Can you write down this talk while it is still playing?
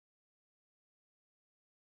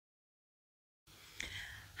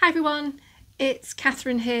Hi everyone, it's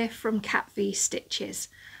Catherine here from Cat V Stitches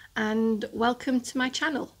and welcome to my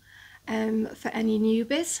channel. For any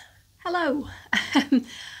newbies, hello. I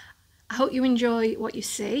hope you enjoy what you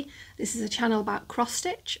see. This is a channel about cross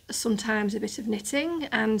stitch, sometimes a bit of knitting,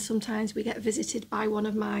 and sometimes we get visited by one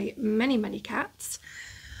of my many cats,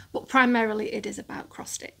 but primarily it is about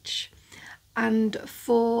cross stitch. And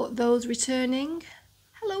for those returning,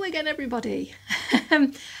 hello again everybody.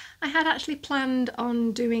 I had actually planned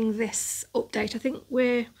on doing this update. I think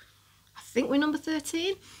we're number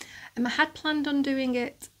 13. I had planned on doing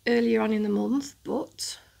it earlier on in the month,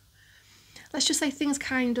 but let's just say things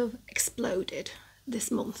kind of exploded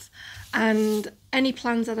this month, and any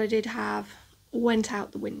plans that I did have went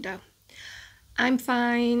out the window. I'm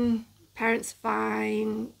fine, parents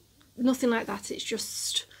fine, nothing like that. It's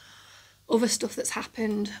just other stuff that's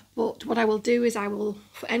happened. But what I will do is I will,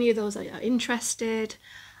 for any of those that are interested,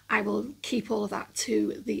 I will keep all of that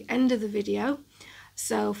to the end of the video.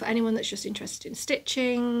 So for anyone that's just interested in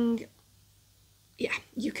stitching, yeah,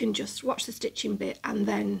 you can just watch the stitching bit and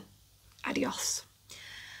then adios.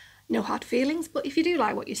 No hard feelings, but if you do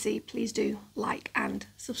like what you see, please do like and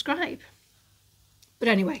subscribe. But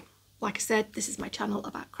anyway, like I said, this is my channel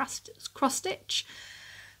about cross stitch.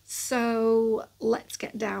 So let's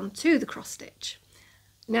get down to the cross stitch.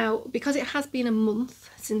 Now, because it has been a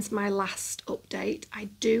month since my last update, I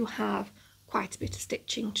do have quite a bit of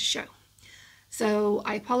stitching to show. So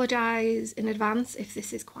I apologise in advance if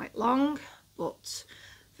this is quite long, but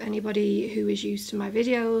for anybody who is used to my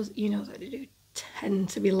videos, you know that they do tend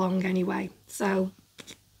to be long anyway. So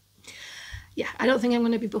yeah, I don't think I'm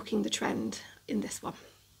going to be booking the trend in this one.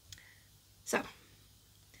 So.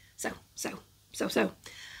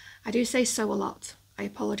 I do say so a lot. I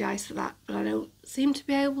apologise for that, but I don't seem to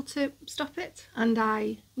be able to stop it, and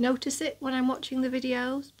I notice it when I'm watching the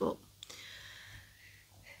videos, but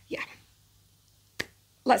yeah.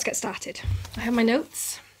 Let's get started. I have my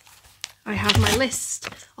notes. I have my list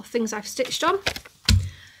of things I've stitched on.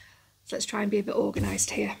 So let's try and be a bit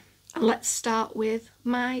organised here. And let's start with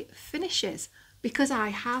my finishes, because I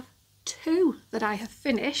have two that I have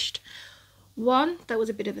finished. One that was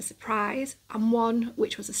a bit of a surprise, and one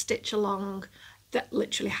which was a stitch along that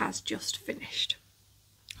literally has just finished.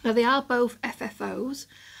 Now they are both FFOs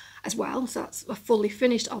as well, so that's a fully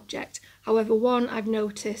finished object. However, one I've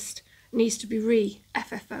noticed needs to be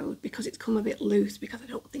re-FFO'd because it's come a bit loose, because I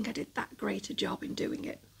don't think I did that great a job in doing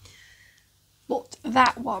it. But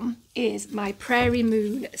that one is my Prairie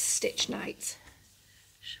Moon Stitch Night.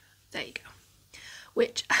 There you go.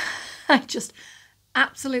 Which I just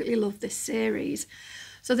absolutely love this series.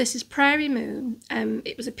 So this is Prairie Moon.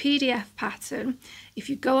 It was a PDF pattern. If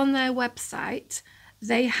you go on their website,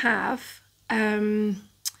 they have an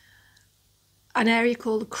area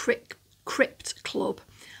called the Crypt Club.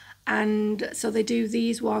 And so they do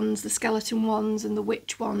these ones, the skeleton ones and the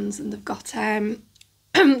witch ones, and they've got some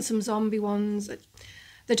zombie ones.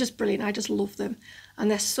 They're just brilliant. I just love them.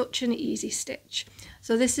 And they're such an easy stitch.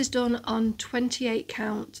 So this is done on 28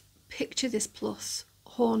 count Picture This Plus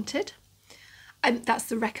Haunted. And that's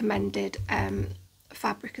the recommended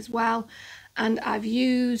fabric as well. And I've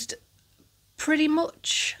used pretty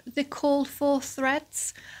much the called for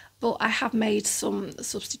threads, but I have made some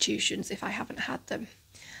substitutions if I haven't had them.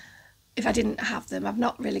 If I didn't have them, I've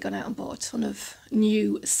not really gone out and bought a ton of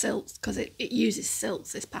new silks, because it uses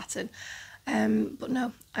silks, this pattern. But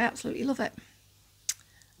no, I absolutely love it.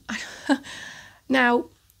 Now,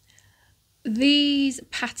 these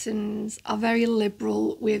patterns are very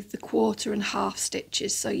liberal with the 1/4 and 1/2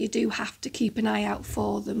 stitches, so you do have to keep an eye out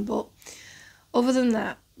for them, but other than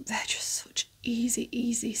that, they're just such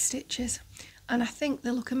easy stitches, and I think they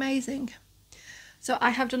look amazing. So I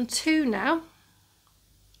have done two now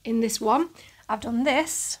in this one. I've done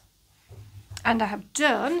this, and I have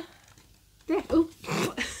done oh,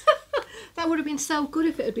 that would have been so good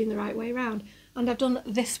if it had been the right way around. And I've done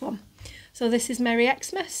this one. So this is Merry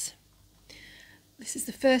Xmas. This is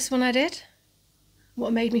the first one I did,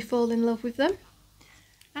 what made me fall in love with them.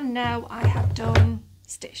 And now I have done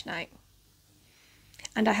Stitch Night.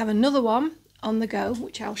 And I have another one on the go,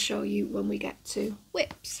 which I'll show you when we get to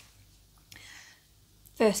whips.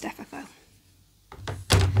 First FFO.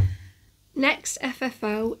 Next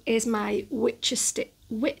FFO is my Witchy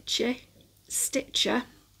Stitcher,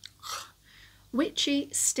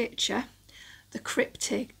 the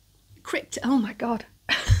Cryptid, oh my god.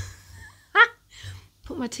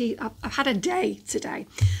 Put my teeth up. I've had a day today.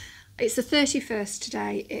 It's the 31st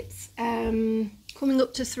today. It's coming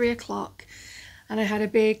up to 3 o'clock, and I had a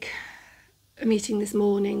meeting this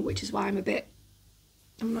morning, which is why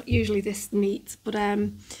I'm not usually this neat, but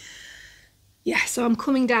yeah, so I'm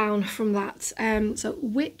coming down from that. So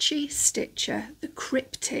Witchy Stitcher, the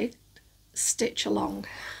Cryptid Stitch Along.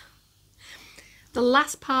 The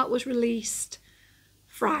last part was released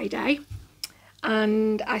Friday,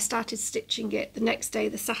 and I started stitching it the next day,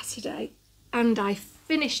 the Saturday, and I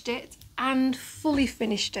finished it and fully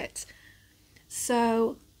finished it.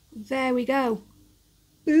 So there we go.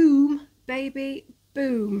 Boom, baby,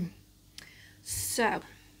 boom. So,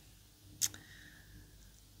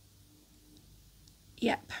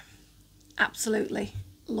 yep, absolutely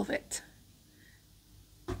love it.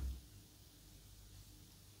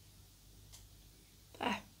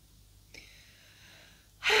 There.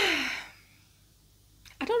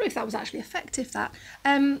 I don't know if that was actually effective, that.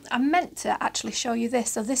 I meant to actually show you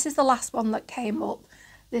this. So this is the last one that came up.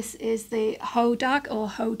 This is the Hodog or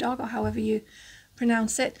however you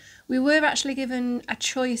pronounce it. We were actually given a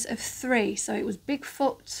choice of 3. So it was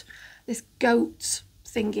Bigfoot, this goat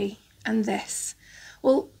thingy, and this.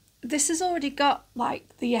 Well, this has already got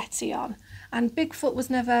like the Yeti on, and Bigfoot was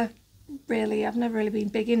never really, I've never really been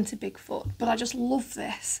big into Bigfoot, but I just love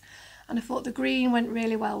this. And I thought the green went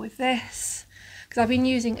really well with this, because I've been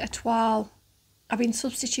using a toile. I've been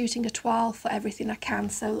substituting a toile for everything I can.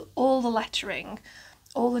 So all the lettering,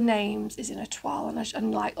 all the names is in a toile,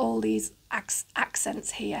 and like all these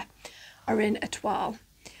accents here are in a toile.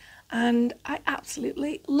 And I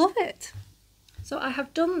absolutely love it. So I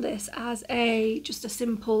have done this as just a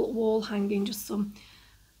simple wall hanging, just some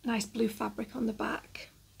nice blue fabric on the back.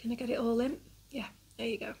 Can I get it all in? Yeah, there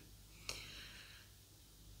you go.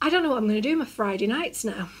 I don't know what I'm going to do my Friday nights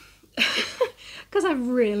now, because I've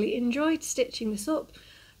really enjoyed stitching this up,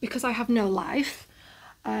 because I have no life.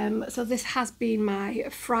 So this has been my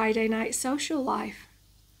Friday night social life.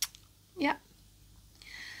 Yeah.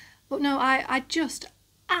 But no, I just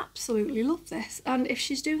absolutely love this, and if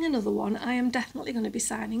she's doing another one, I am definitely going to be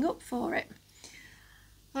signing up for it.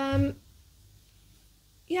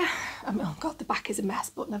 Yeah, oh god, the back is a mess,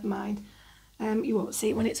 but never mind. You won't see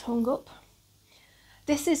it when it's hung up.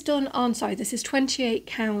 This is done on, sorry, this is 28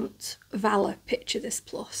 count Valor Picture This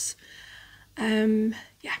Plus. Yeah.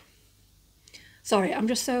 Sorry, I'm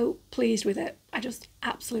just so pleased with it. I just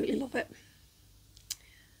absolutely love it.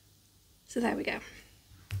 So there we go.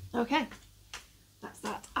 Okay, that's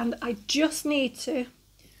that. And I just need to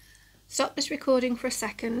stop this recording for a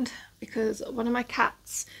second, because one of my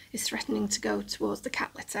cats is threatening to go towards the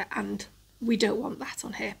cat litter, and we don't want that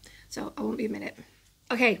on here. So I won't be a minute.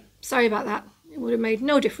 Okay, sorry about that. It would have made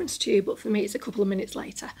no difference to you, but for me it's a couple of minutes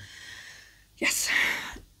later. Yes,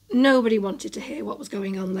 nobody wanted to hear what was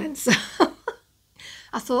going on then, so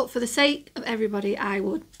I thought for the sake of everybody I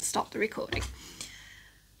would stop the recording.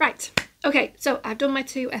 Right, okay, so I've done my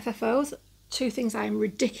 2 FFOs, 2 things I am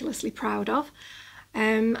ridiculously proud of.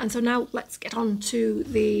 And so now let's get on to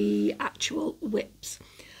the actual whips.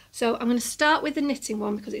 So I'm going to start with the knitting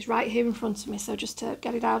one, because it's right here in front of me, so just to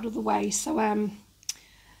get it out of the way, so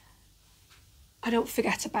I don't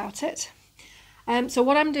forget about it. So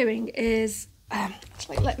what I'm doing is,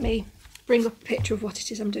 actually let me bring up a picture of what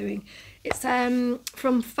it is I'm doing. It's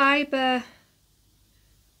from Fibre,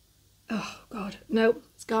 oh god, no,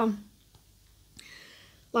 it's gone.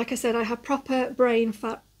 Like I said, I have proper brain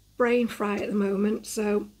fry at the moment,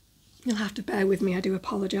 so you'll have to bear with me, I do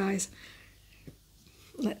apologise.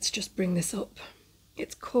 Let's just bring this up.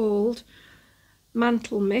 It's called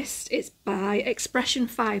Mantle Mist. It's by Expression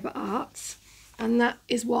Fibre Arts, and that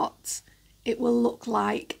is what it will look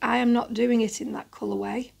like. I am not doing it in that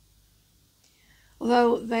colourway,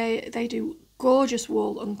 although they do gorgeous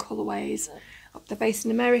wool and colourways. They're based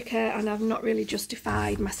in America, and I've not really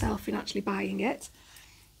justified myself in actually buying it.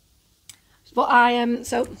 But I am,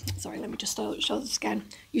 so, sorry, let me just show this again.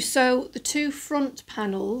 You sew the 2 front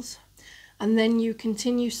panels, and then you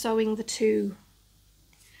continue sewing the 2.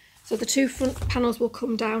 So the 2 front panels will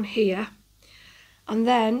come down here, and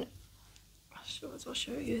then, I'll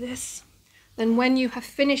show you this. Then when you have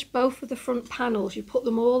finished both of the front panels, you put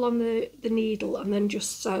them all on the needle, and then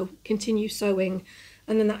just sew, continue sewing,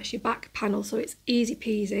 and then that's your back panel, so it's easy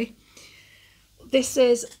peasy. This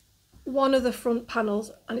is one of the front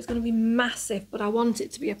panels, and it's going to be massive, but I want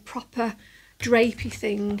it to be a proper drapey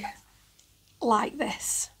thing like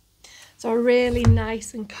this. So a really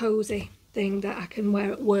nice and cosy thing that I can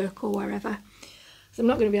wear at work or wherever. So I'm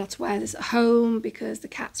not going to be able to wear this at home because the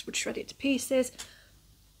cats would shred it to pieces.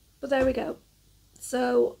 But there we go.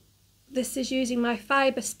 So this is using my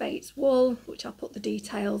Fibre Spates wool, which I'll put the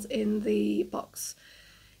details in the box,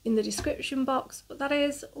 in the description box. But that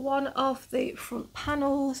is one of the front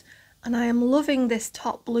panels, and I am loving this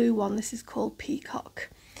top blue one. This is called Peacock,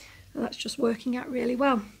 and that's just working out really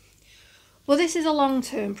well. Well, this is a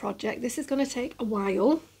long-term project. This is going to take a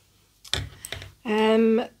while.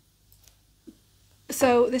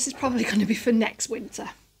 So this is probably going to be for next winter.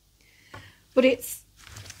 But it's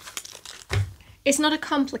not a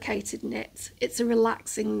complicated knit. It's a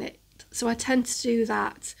relaxing knit. So I tend to do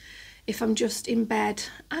that if I'm just in bed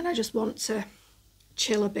and I just want to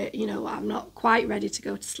chill a bit. You know, I'm not quite ready to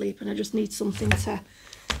go to sleep and I just need something to,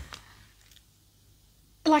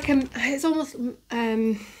 like, it's almost,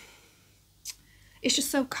 it's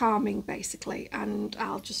just so calming basically, and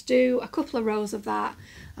I'll just do a couple of rows of that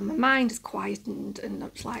and my mind is quietened and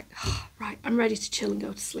I'm like, oh, right, I'm ready to chill and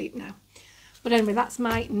go to sleep now. But anyway, that's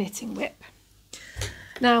my knitting whip.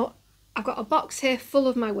 Now, I've got a box here full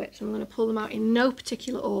of my whips. I'm going to pull them out in no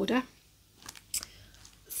particular order.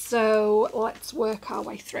 So let's work our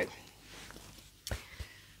way through.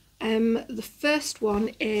 The first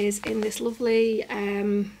one is in this lovely,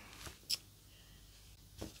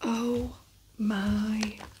 oh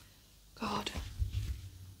my God,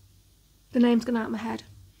 the name's gone out of my head.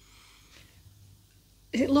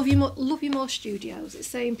 Is it Love You More Studios? It's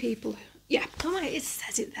saying people, yeah, oh my, it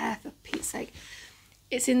says it there for Pete's sake.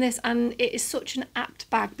 It's in this, and it is such an apt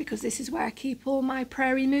bag because this is where I keep all my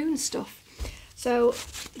Prairie Moon stuff. So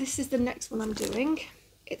this is the next one I'm doing.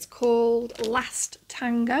 It's called Last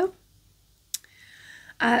Tango.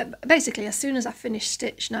 Basically, as soon as I finished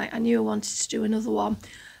Stitch Night, I knew I wanted to do another one.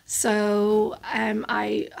 So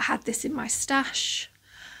I had this in my stash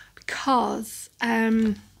because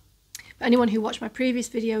anyone who watched my previous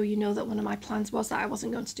video, you know that one of my plans was that I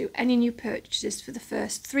wasn't going to do any new purchases for the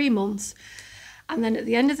first 3 months. And then at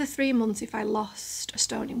the end of the 3 months, if I lost a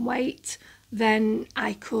stone in weight, then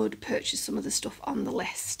I could purchase some of the stuff on the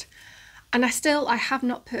list. And I have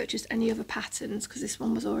not purchased any other patterns because this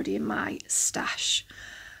one was already in my stash.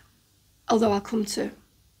 Although I'll come to,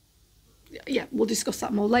 yeah, we'll discuss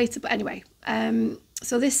that more later. But anyway,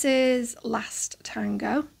 so this is Last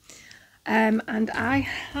Tango. And I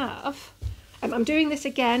have, I'm doing this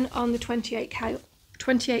again on the 28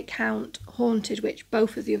 count Haunted, which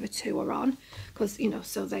both of the other two are on, because, you know,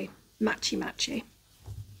 so they matchy.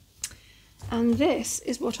 And this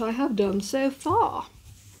is what I have done so far.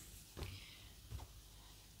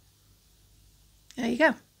 There you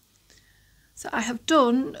go. So I have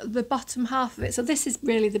done the bottom half of it. So this is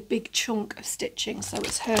really the big chunk of stitching. So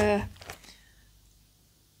it's her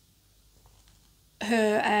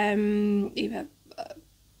either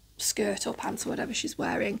skirt or pants or whatever she's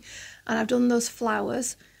wearing, and I've done those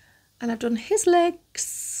flowers, and I've done his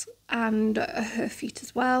legs and her feet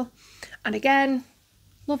as well. And again,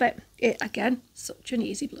 love it. Again, such an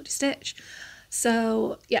easy bloody stitch.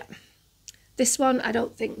 So yeah, this one I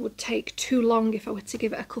don't think would take too long if I were to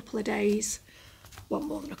give it a couple of days. Well,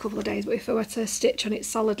 more than a couple of days, but if I were to stitch on it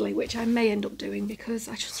solidly, which I may end up doing because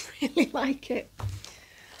I just really like it.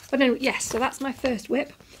 But anyway, yes, so that's my first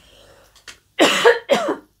whip.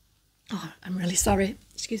 Oh, I'm really sorry.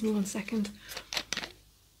 Excuse me 1 second.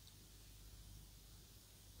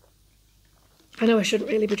 I know I shouldn't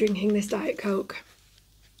really be drinking this Diet Coke,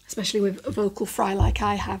 especially with a vocal fry like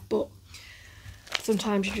I have, but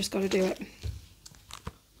sometimes you just got to do it.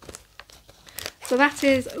 So that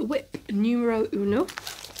is whip numero uno.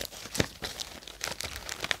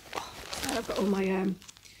 Oh, I've got all my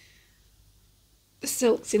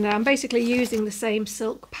silks in there. I'm basically using the same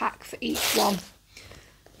silk pack for each one.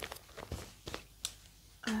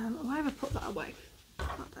 Why have I put that away?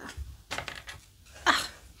 Not there. Ah,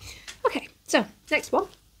 okay, so next one.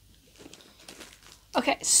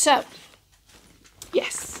 Okay, so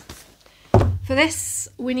yes, for this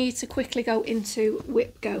we need to quickly go into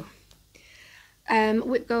Whip Go.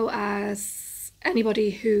 Whip Go, as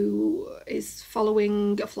anybody who is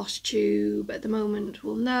following a Flosstube at the moment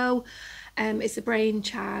will know, it's a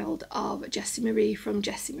brainchild of Jessie Marie from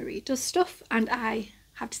Jessie Marie Does Stuff, and I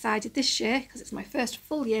have decided this year, because it's my first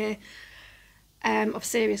full year of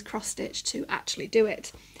serious cross stitch, to actually do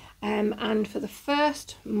it. And for the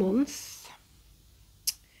first month,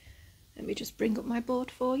 let me just bring up my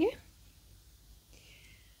board for you.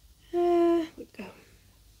 Here we go.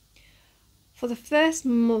 For the first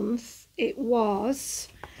month, it was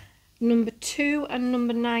number 2 and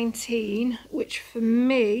number 19, which for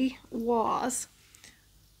me was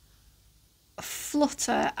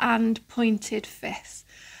Flutter and Pointed Fifth.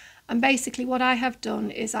 And basically what I have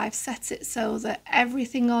done is I've set it so that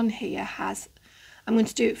everything on here has, I'm going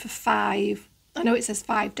to do it for 5, I know it says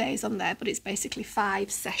 5 days on there, but it's basically 5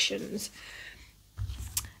 sessions.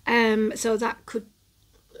 So that could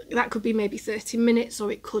be maybe 30 minutes, or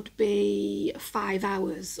it could be 5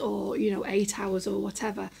 hours, or, you know, 8 hours or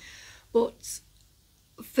whatever. But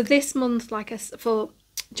for this month, like for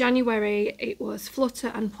January it was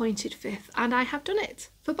Flutter and Pointed Fifth, and I have done it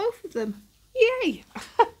for both of them. Yay!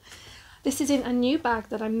 This is in a new bag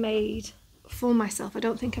that I made for myself. I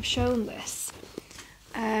don't think I've shown this.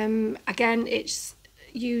 Again, it's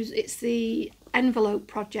the envelope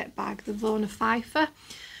project bag, the Vona Pfeiffer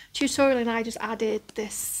tutorial, and I just added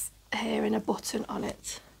this here and a button on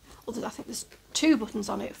it. Although I think there's 2 buttons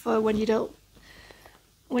on it for when you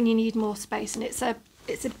need more space, and it's a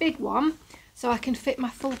big one, so I can fit my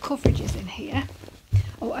full coverages in here.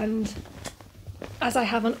 Oh, and as I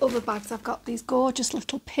have on other bags, I've got these gorgeous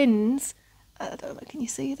little pins. I don't know, can you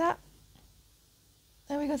see that?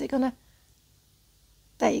 There we go, is it gonna?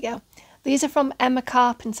 There you go. These are from Emma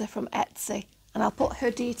Carpenter from Etsy, and I'll put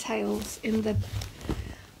her details in the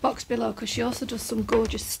box below, because she also does some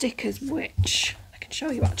gorgeous stickers, which I can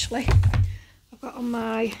show you actually. I've got on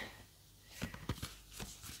my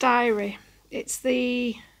diary. It's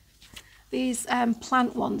these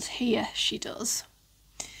plant ones here she does,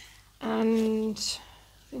 and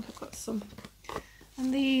I think I've got some,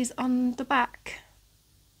 and these on the back.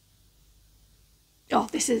 Oh,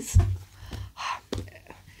 this is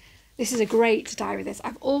a great diary, this.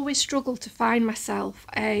 I've always struggled to find myself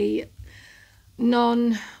a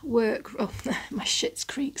non-work, oh, my Schitt's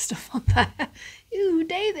Creek stuff on there. Ooh,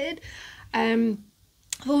 David. I've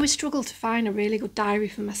always struggled to find a really good diary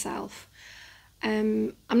for myself.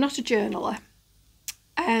 I'm not a journaler.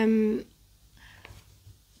 I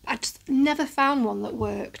just never found one that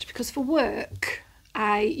worked, because for work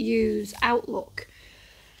I use Outlook,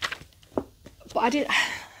 but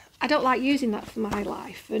I don't like using that for my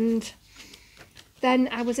life. And then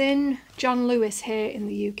I was in John Lewis here in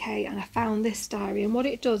the UK, and I found this diary, and what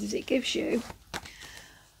it does is it gives you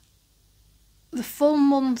the full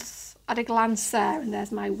month at a glance there, and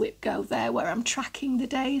there's my whip go there where I'm tracking the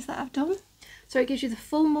days that I've done. So it gives you the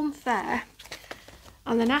full month there,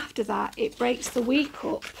 and then after that it breaks the week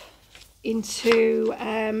up into,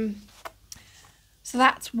 so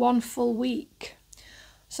that's one full week.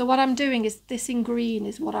 So what I'm doing is, this in green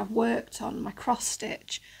is what I've worked on, my cross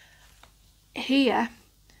stitch. Here,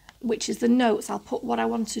 which is the notes, I'll put what I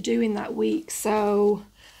want to do in that week. So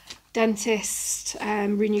dentist,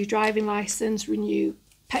 renew driving licence, renew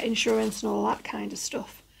pet insurance and all that kind of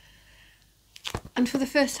stuff. And for the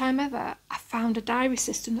first time ever, I found a diary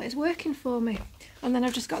system that is working for me. And then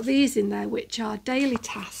I've just got these in there, which are daily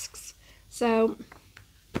tasks. So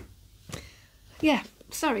yeah,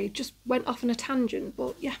 sorry, just went off on a tangent,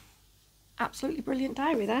 but yeah, absolutely brilliant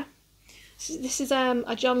diary there. This is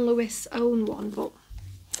a John Lewis own one, but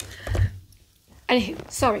anywho,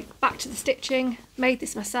 sorry, back to the stitching. Made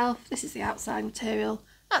this myself. This is the outside material,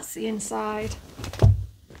 that's the inside,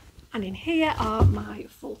 and in here are my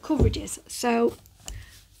full coverages. So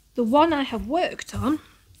the one I have worked on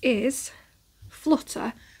is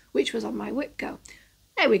Flutter, which was on my whip go.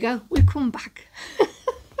 There we go, we've come back.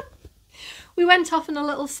 We went off on a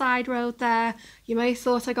little side road there. You may have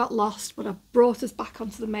thought I got lost, but I brought us back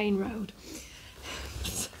onto the main road.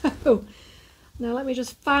 So now let me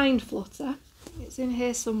just find Flutter. It's in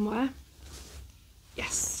here somewhere.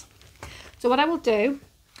 Yes. So what I will do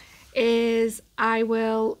is I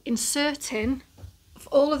will insert in for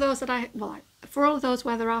all of those that for all of those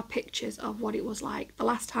where there are pictures of what it was like the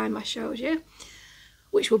last time I showed you,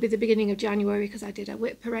 which will be the beginning of January because I did a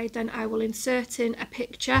whip parade, then I will insert in a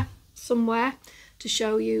picture somewhere to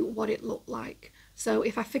show you what it looked like. So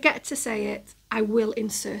if I forget to say it, I will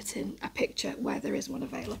insert in a picture where there is one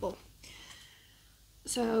available.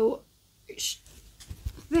 So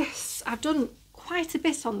this, I've done quite a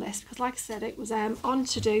bit on this because, like I said, it was on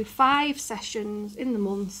to do 5 sessions in the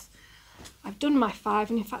month. I've done my 5,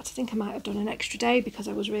 and in fact I think I might have done an extra day because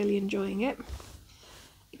I was really enjoying it.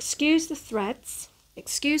 Excuse the threads,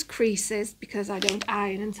 excuse creases because I don't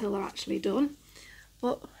iron until they're actually done,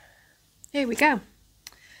 but here we go.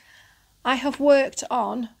 I have worked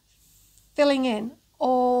on filling in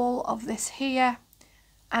all of this here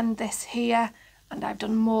and this here, and I've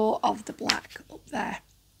done more of the black up there.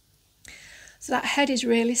 So that head is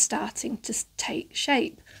really starting to take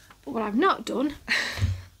shape. But what I've not done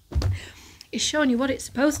is showing you what it's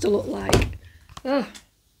supposed to look like. Oh,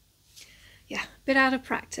 yeah, a bit out of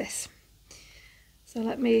practice. So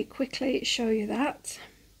let me quickly show you that.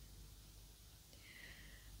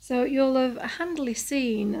 So you'll have handily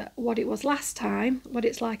seen what it was last time, what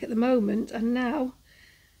it's like at the moment, and now,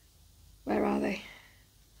 where are they?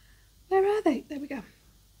 Where are they? There we go.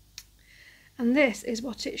 And this is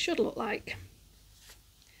what it should look like.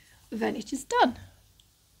 Then it is done.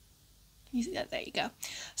 Can you see that? There you go.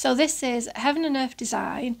 So this is Heaven and Earth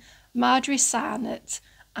Design, Marjorie Sarnat,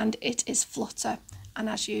 and it is Flutter. And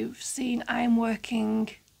as you've seen, I'm working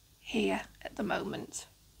here at the moment.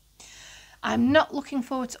 I'm not looking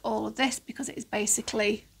forward to all of this because it is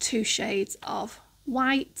basically 2 shades of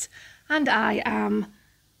white, and I am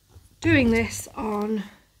doing this on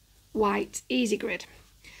white easy grid.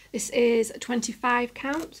 This is a 25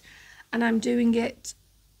 count and I'm doing it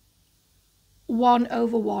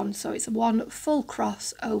 1/1, so it's 1 full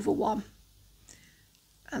cross over 1,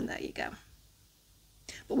 and there you go.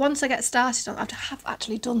 But once I get started on, I have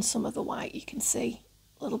actually done some of the white, you can see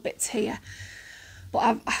little bits here,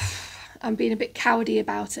 but I'm being a bit cowardy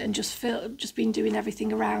about it and just been doing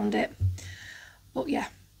everything around it. But yeah,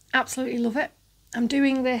 absolutely love it. I'm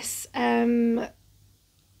doing this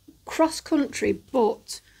cross country,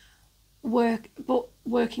 but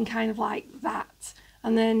working kind of like that.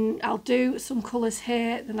 And then I'll do some colours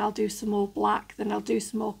here, then I'll do some more black, then I'll do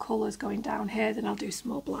some more colours going down here, then I'll do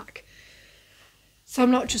some more black. So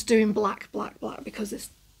I'm not just doing black, black, black, because there's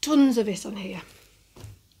tons of it on here.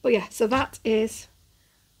 But yeah, so that is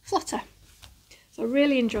Flutter. So I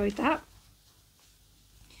really enjoyed that.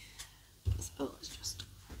 So let's just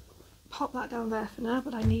pop that down there for now,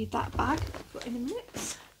 but I need that bag for in a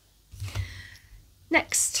minute.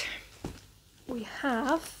 Next, we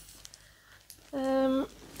have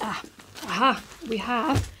we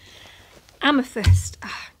have Amethyst.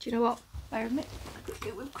 Do you know what? Bear with me.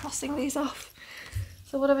 We're crossing these off.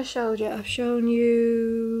 So what have I showed you? I've shown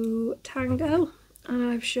you Tango, and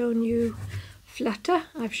I've shown you Flutter.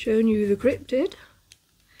 I've shown you the Cryptid.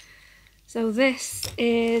 So this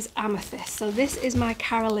is Amethyst. So this is my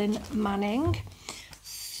Carolyn Manning.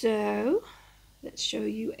 So let's show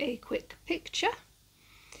you a quick picture.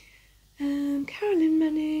 Carolyn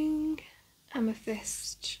Manning,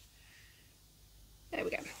 Amethyst. There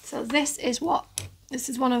we go. So this is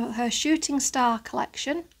one of her shooting star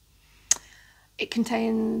collection. It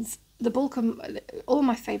contains the bulk of all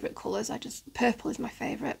my favourite colours. Purple is my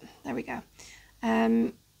favourite. There we go.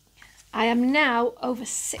 I am now over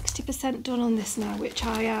 60% done on this now, which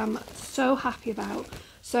I am so happy about.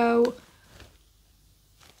 So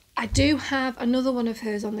I do have another one of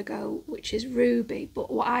hers on the go, which is Ruby,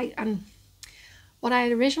 but what I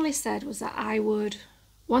had originally said was that I would,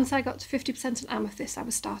 once I got to 50% on Amethyst, I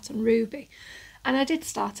would start on Ruby. And I did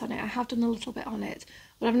start on it, I have done a little bit on it,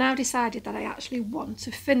 but I've now decided that I actually want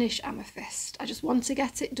to finish Amethyst. I just want to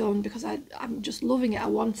get it done because I'm just loving it. I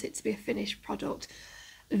want it to be a finished product.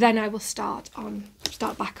 Then I will start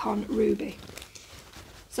back on Ruby.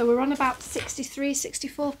 So we're on about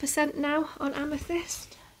 63–64% now on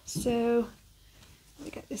Amethyst. So let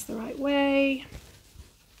me get this the right way.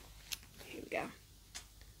 Here we go.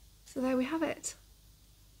 So there we have it.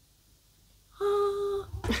 Oh.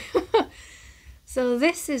 So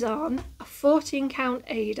this is on a 14 count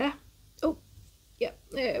Ada. Oh, yep,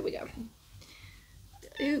 there we go.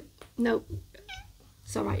 Ooh, no,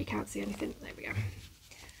 it's all right, you can't see anything. There we go.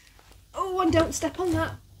 Oh, and don't step on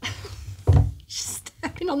that.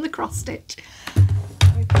 Stepping on the cross stitch.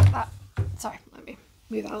 Let me put that. Sorry, let me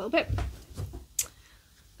move that a little bit.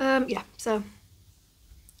 Yeah, so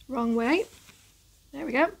wrong way. There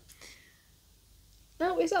we go.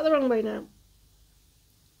 No, is that the wrong way now?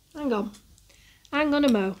 Hang on. Hang on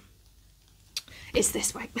a mo. It's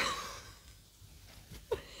this way.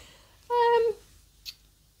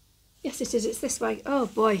 Yes, it is. It's this way. Oh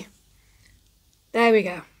boy. There we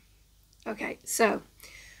go. Okay, so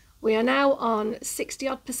we are now on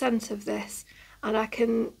 60% of this, and I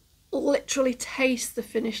can literally taste the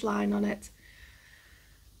finish line on it.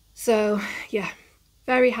 So yeah,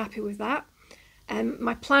 very happy with that.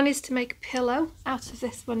 My plan is to make a pillow out of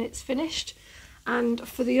this when it's finished, and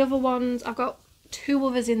for the other ones, I've got 2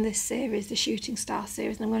 others in this series, the Shooting Star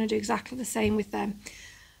series, and I'm going to do exactly the same with them,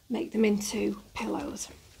 make them into pillows.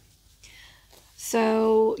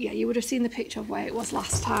 So yeah, you would have seen the picture of where it was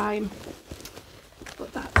last time,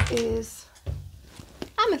 but that is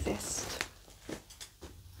Amethyst.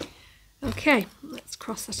 Okay, let's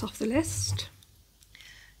cross that off the list.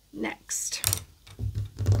 Next.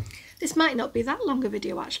 This might not be that long a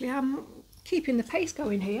video actually, I'm keeping the pace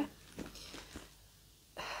going here.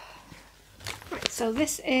 Right, so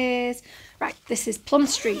this is Plum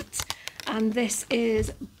Street, and this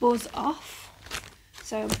is Buzz Off.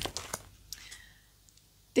 So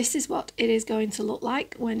this is what it is going to look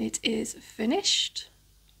like when it is finished.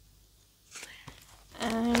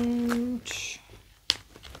 And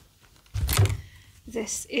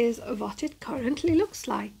this is what it currently looks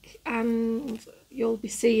like, and you'll be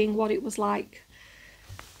seeing what it was like.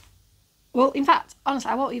 Well, in fact, honestly,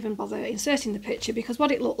 I won't even bother inserting the picture, because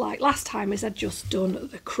what it looked like last time is I'd just done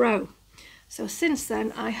the crow. So since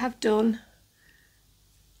then I have done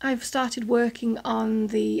I've started working on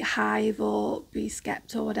the hive or bee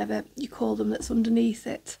skept or whatever you call them that's underneath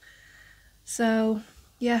it. So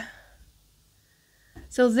yeah.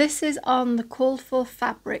 So this is on the called for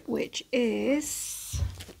fabric, which is,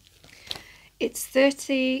 it's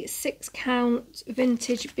 36 count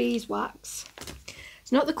vintage beeswax.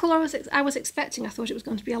 It's not the colour I was expecting. I thought it was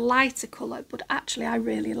going to be a lighter colour, but actually I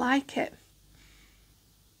really like it.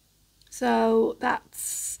 So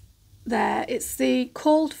that's there. It's the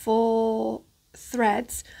called for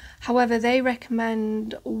threads. However, they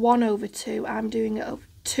recommend 1/2. I'm doing it over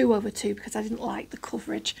 2/2 because I didn't like the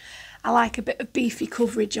coverage. I like a bit of beefy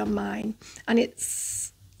coverage on mine, and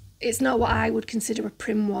it's not what I would consider a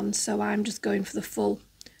prim one, so I'm just going for the full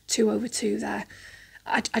 2/2 there.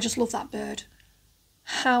 I just love that bird.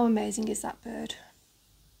 How amazing is that bird?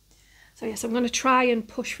 So yes, I'm going to try and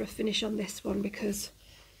push for a finish on this one, because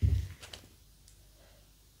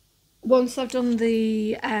once I've done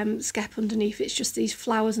the skep underneath, it's just these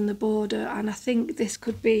flowers in the border, and I think this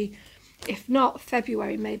could be, if not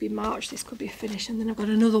February, maybe March, this could be a finish. And then I've got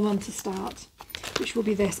another one to start, which will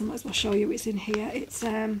be this. I might as well show you it's in here. It's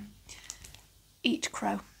Eat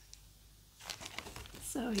Crow.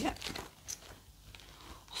 So yeah.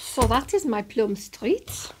 So that is my Plum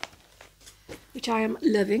Street, which I am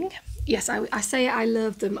loving. Yes, I say I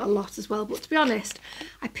love them a lot as well, but to be honest,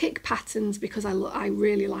 I pick patterns because I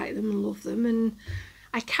really like them and love them, and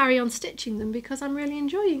I carry on stitching them because I'm really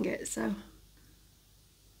enjoying it. So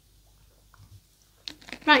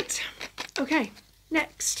right, okay,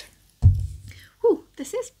 next. Ooh,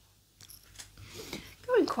 this is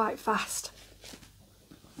going quite fast.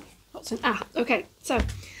 What's in, okay, so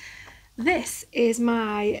this is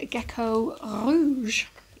my Geckorouge.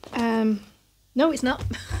 No, it's not.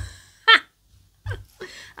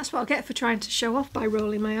 That's what I'll get for trying to show off by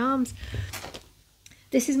rolling my arms.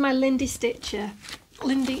 This is my Lindy Stitches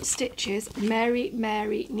Mary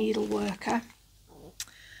Needleworker.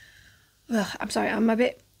 Ugh, I'm sorry, I'm a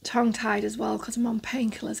bit tongue-tied as well because I'm on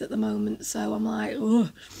painkillers at the moment, so I'm like,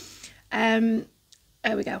 ugh.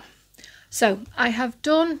 There we go. So I have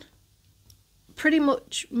done pretty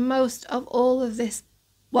much most of all of this.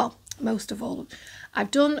 Well, most of all. I've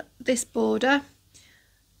done this border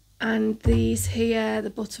and these here, the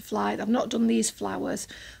butterfly. I've not done these flowers,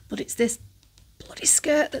 but it's this bloody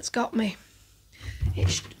skirt that's got me.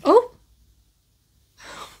 It's, oh,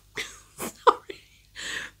 sorry.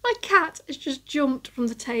 My cat has just jumped from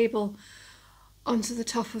the table onto the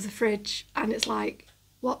top of the fridge, and it's like,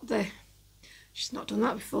 what the? She's not done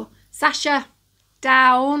that before. Sasha,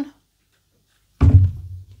 down.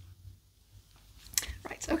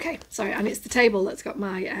 Right, okay, sorry, and it's the table that's got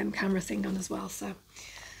my camera thing on as well, so.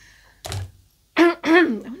 I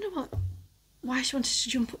wonder why she wanted to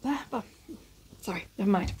jump up there, but sorry, never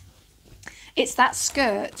mind. It's that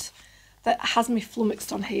skirt that has me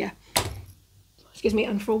flummoxed on here. Excuse me,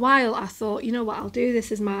 and for a while I thought, you know what, I'll do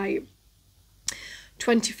this as my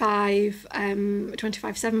 25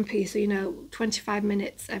 7-piece, so you know, 25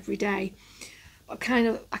 minutes every day. But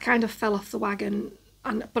I kind of fell off the wagon,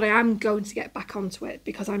 but I am going to get back onto it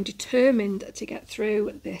because I'm determined to get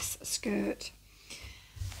through this skirt.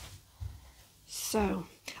 So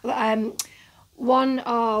one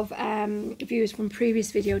of viewers from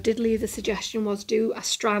previous video did leave the suggestion was do a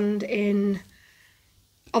strand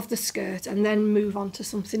of the skirt and then move on to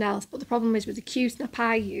something else. But the problem is with the Q-snap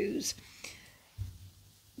I use,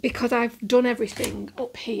 because I've done everything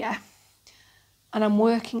up here and I'm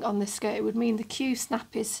working on this skirt, it would mean the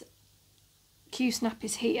Q-snap is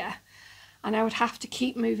here, and I would have to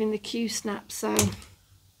keep moving the Q-snap. So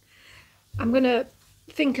I'm going to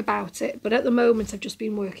think about it, but at the moment I've just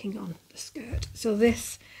been working on the skirt. So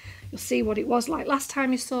this, you'll see what it was like last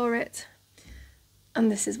time you saw it,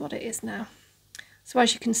 and this is what it is now. So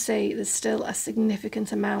as you can see, there's still a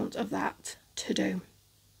significant amount of that to do,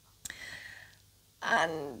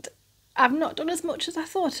 and I've not done as much as I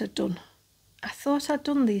thought I'd done. I thought I'd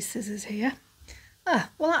done these scissors here.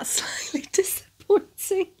 Well, that's slightly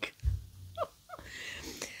disappointing.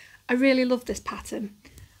 I really love this pattern,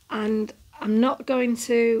 and I'm not going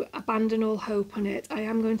to abandon all hope on it. I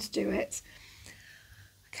am going to do it.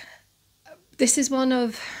 This is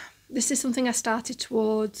something I started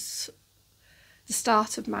towards the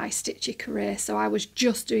start of my stitchy career, so I was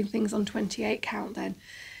just doing things on 28 count then.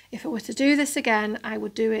 If I were to do this again, I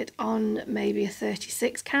would do it on maybe a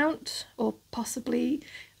 36 count, or possibly,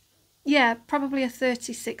 yeah, probably a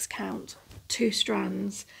 36 count, 2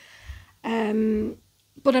 strands.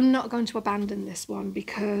 But I'm not going to abandon this one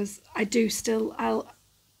because I think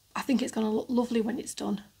it's going to look lovely when it's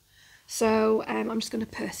done. So I'm just going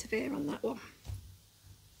to persevere on that one.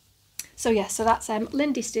 So yeah, so that's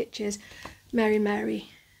Lindy Stitches, Mary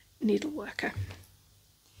Mary Needleworker.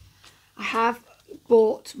 I have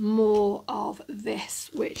bought more of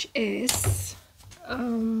this, which is I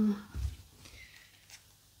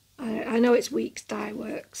know it's Weeks Dye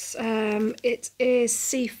Works. It is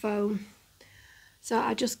Seafoam, so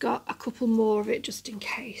I just got a couple more of it just in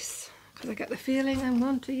case, because I get the feeling I'm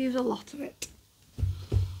going to use a lot of it,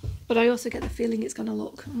 but I also get the feeling it's going to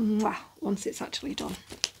look wow once it's actually done.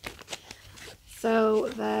 So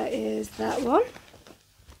there is that one.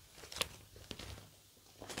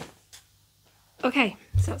 Okay,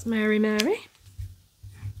 so that's Mary Mary.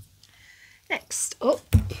 Next up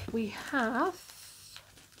we have,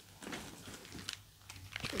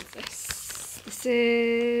 what is this?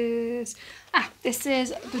 This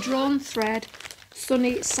is the Drawn Thread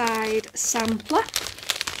Sunnyside Sampler.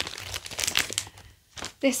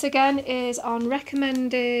 This again is on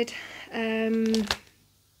recommended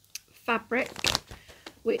fabric,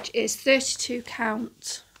 which is 32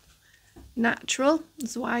 count natural,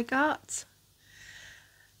 is what I got.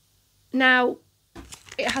 Now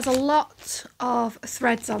it has a lot of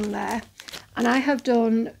threads on there, and I have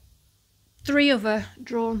done 3 other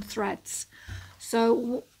drawn threads.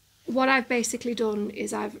 So what I've basically done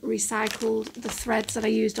is I've recycled the threads that I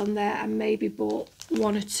used on there and maybe bought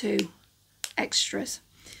 1 or 2 extras,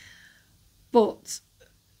 but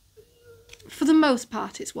for the most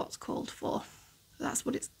part it's what's called for. That's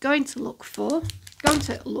what it's going to look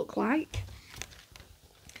like.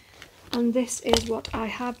 And this is what I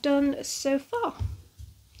have done so far.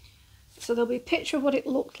 So there'll be a picture of what it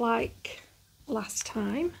looked like last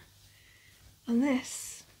time, and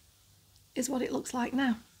this is what it looks like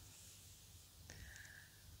now.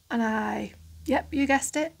 And yep, you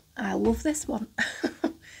guessed it, I love this one.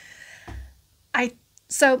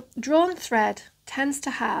 So drawn thread tends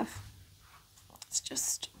to have, let's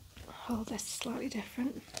just hold this slightly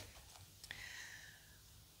different.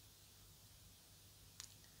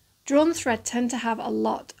 Drawn thread tend to have a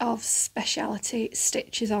lot of speciality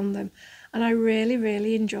stitches on them, and I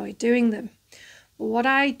really enjoy doing them. But what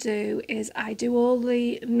I do is I do all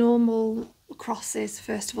the normal crosses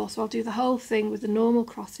first of all, so I'll do the whole thing with the normal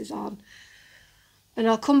crosses on, and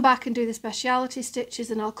I'll come back and do the speciality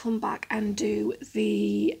stitches, and I'll come back and do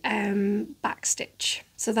the back stitch.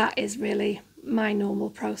 So that is really my normal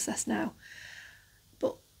process now.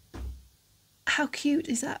 But how cute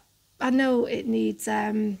is that? I know it needs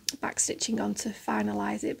back stitching on to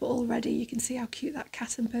finalise it, but already you can see how cute that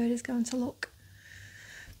cat and bird is going to look.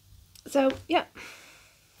 So yeah,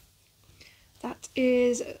 that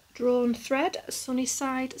is Drawn Thread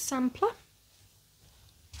Sunnyside Sampler.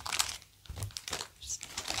 Just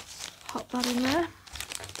pop that in there.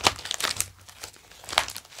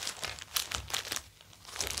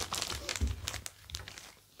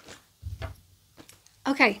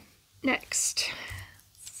 Okay, next.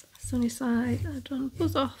 Sunnyside, I've done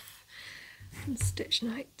Buzz Off and Stitch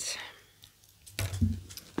Night.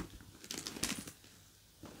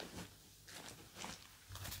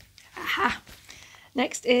 Aha!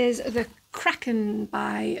 Next is the Kraken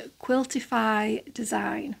by Quiltify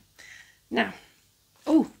Design. Now,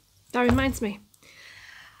 oh, that reminds me.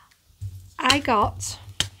 I got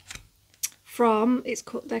from,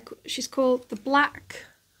 she's called the Black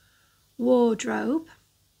Wardrobe.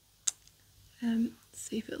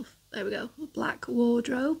 See if it'll, there we go, Black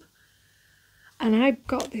Wardrobe, and I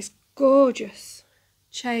got this gorgeous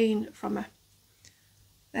chain from her.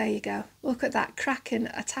 There you go, look at that, Kraken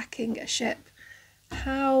attacking a ship.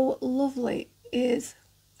 How lovely is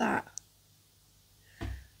that? I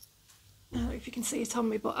don't know if you can see it on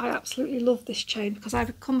me, but I absolutely love this chain because I've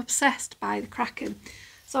become obsessed by the Kraken.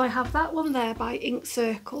 So I have that one there by Ink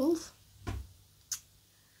Circles.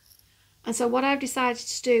 And so what I've decided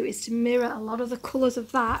to do is to mirror a lot of the colours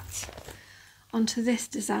of that onto this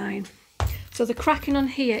design. So the Kraken on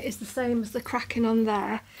here is the same as the Kraken on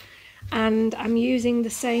there, and I'm using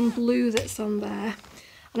the same blue that's on there,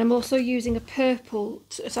 and I'm also using a purple.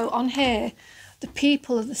 So on here, the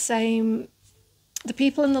people are the same, the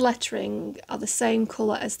people and the lettering are the same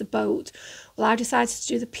colour as the boat. Well, I decided to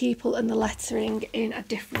do the people and the lettering in a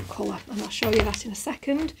different colour, and I'll show you that in a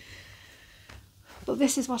second. But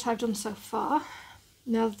this is what I've done so far.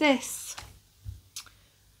 Now this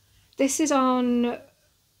is on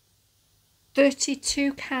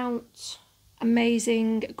 32 count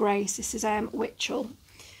Amazing Grace. This is Witchy.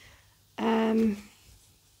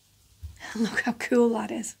 Look how cool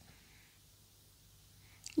that is.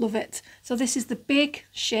 Love it. So this is the big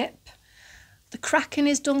ship. The Kraken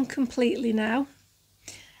is done completely now.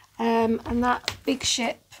 And that big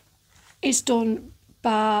ship is done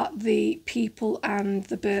by the people and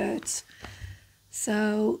the birds.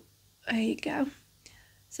 So there you go.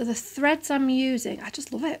 So the threads I'm using, I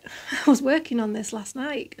just love it. I was working on this last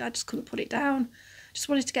night. I just couldn't put it down. Just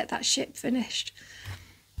wanted to get that ship finished.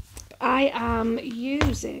 I am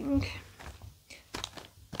using,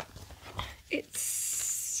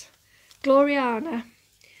 it's Gloriana,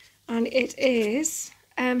 and it is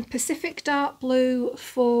Pacific Dark Blue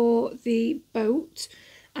for the boat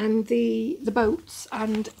and the boats,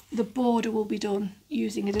 and the border will be done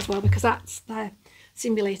using it as well, because they're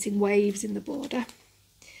simulating waves in the border.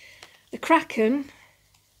 The Kraken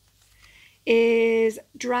is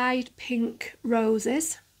dried pink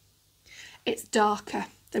roses. It's darker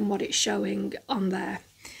than what it's showing on there.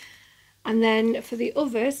 And then for the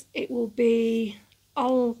others, it will be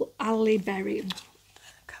Alley Berry. I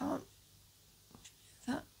can't. Is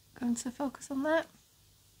that going to focus on that?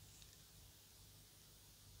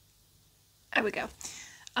 There we go.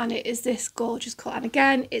 And it is this gorgeous colour. And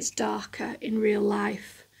again, it's darker in real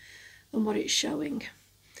life than what it's showing.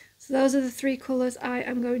 So those are the three colours I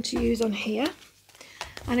am going to use on here.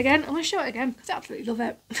 And again, I'm going to show it again because I absolutely love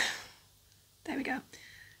it. There we go.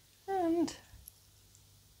 And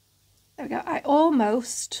there we go. I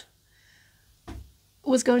almost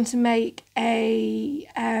was going to make a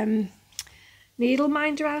needle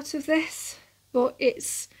minder out of this, but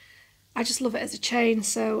I just love it as a chain,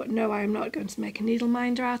 so no, I am not going to make a needle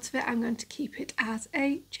minder out of it. I'm going to keep it as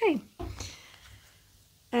a chain.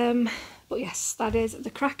 But yes, that is the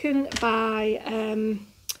Kraken by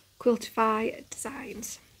Quiltify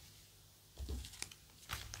Designs.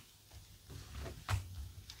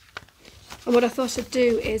 And what I thought I'd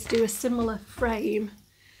do is do a similar frame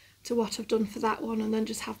to what I've done for that one, and then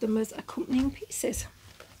just have them as accompanying pieces.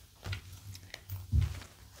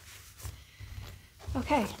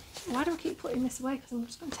 Okay, why do I keep putting this away? Because I'm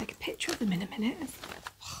just going to take a picture of them in a minute.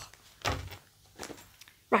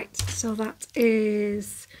 Right, so that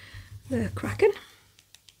is the Kraken.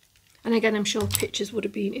 And again, I'm sure pictures would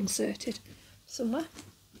have been inserted somewhere.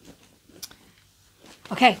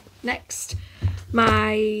 Okay, next,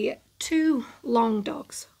 my two long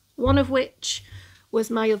dogs, one of which was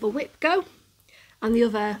my other whip go, and the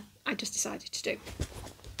other I just decided to do.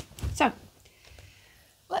 So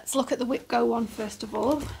let's look at the whip go one first of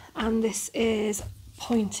all, and this is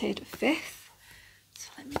pointed fifth. So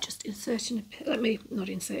let me just insert in a, not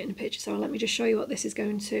insert in a picture, so let me just show you what this is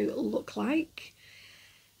going to look like.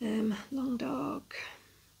 Long dog,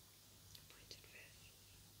 pointed fifth.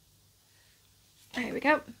 There we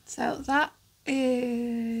go. So that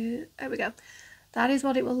is, there we go. That is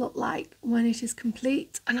what it will look like when it is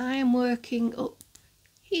complete, and I am working up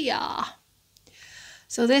here.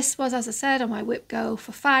 So this was, as I said, on my whip go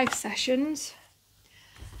for 5 sessions.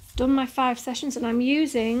 Done my 5 sessions, and I'm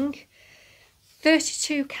using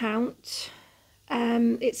 32 count.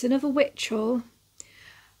 It's another Witchel.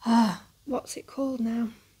 What's it called now?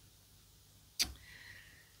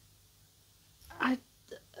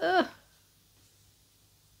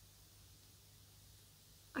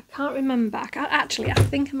 I can't remember. Actually, I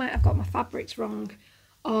think I might have got my fabrics wrong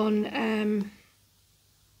on,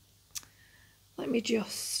 let me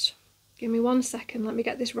just, give me 1 second, let me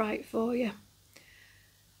get this right for you.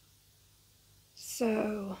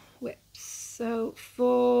 So, whips, so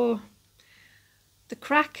for the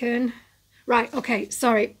Kraken, right, okay,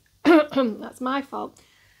 sorry, that's my fault.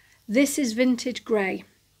 This is Vintage Grey,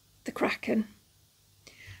 the Kraken,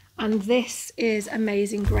 and this is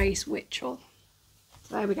Amazing Grace Witchel.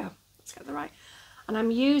 There we go, let's get that right. And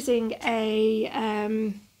I'm using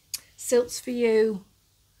a Silts for You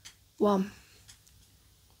one.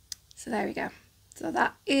 So there we go. So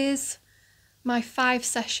that is my 5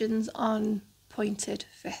 sessions on pointed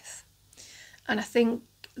fifth. And I think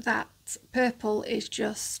that purple is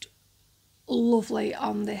just lovely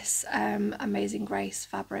on this Amazing Grace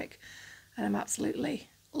fabric. And I'm absolutely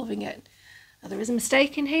loving it. Now there is a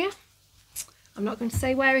mistake in here. I'm not going to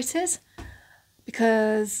say where it is,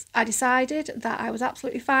 because I decided that I was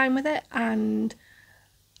absolutely fine with it, and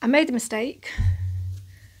I made a mistake,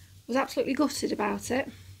 was absolutely gutted about it,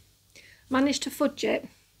 managed to fudge it,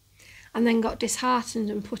 and then got disheartened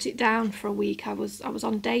and put it down for a week. I was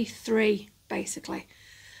on day 3 basically,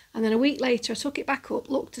 and then a week later I took it back up,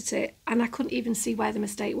 looked at it, and I couldn't even see where the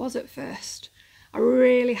mistake was at first. I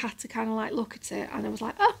really had to kind of like look at it, and I was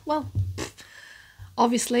like, oh well,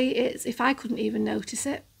 obviously it's, if I couldn't even notice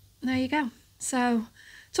it, there you go. So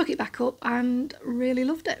took it back up and really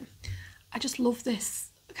loved it. I just love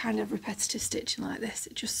this kind of repetitive stitching like this.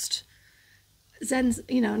 It just zen's,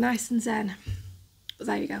 you know, nice and zen. But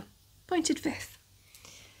there you go, pointed fifth.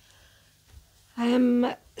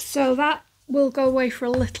 So that will go away for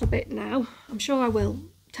a little bit now. I'm sure I will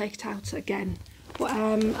take it out again but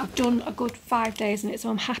I've done a good 5 days in it,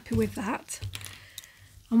 so I'm happy with that.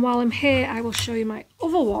 And while I'm here, I will show you my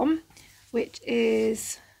other one, which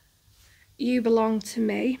is You Belong to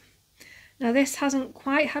Me. Now this hasn't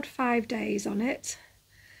quite had 5 days on it.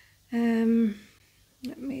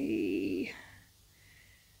 Let me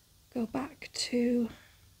go back to,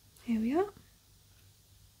 here we are.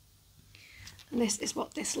 And this is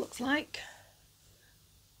what this looks like.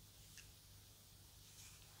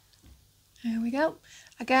 There we go.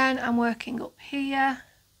 Again, I'm working up here.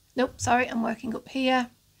 Nope, sorry, I'm working up here.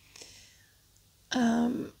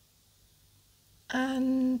 And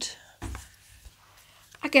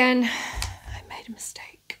again, I made a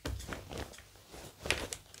mistake.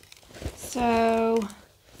 So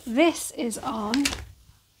this is on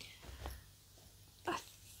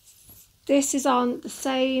the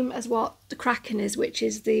same as what the Kraken is, which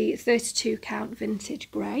is the 32 count vintage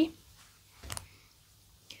grey.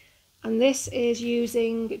 And this is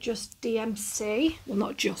using just DMC, well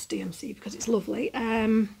not just DMC because it's lovely. Let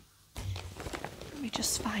me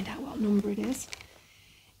just find out what number it is.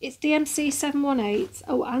 It's DMC 718.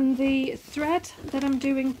 Oh, and the thread that I'm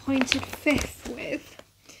doing pointed fifth with,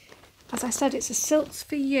 as I said, it's a Silks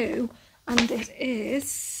for You, and it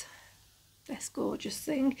is this gorgeous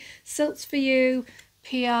thing, Silks for You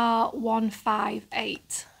PR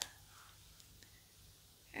 158.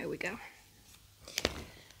 There we go.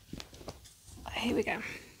 Here we go.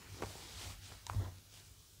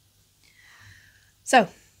 So,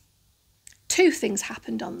 2 things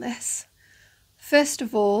happened on this. First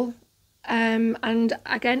of all, and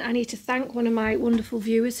again, I need to thank one of my wonderful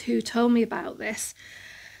viewers who told me about this.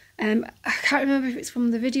 I can't remember if it's from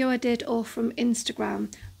the video I did or from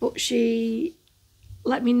Instagram, but she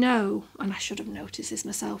let me know, and I should have noticed this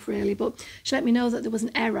myself really, but she let me know that there was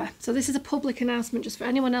an error. So this is a public announcement just for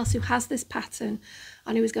anyone else who has this pattern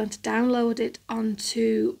and who is going to download it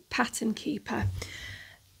onto Pattern Keeper.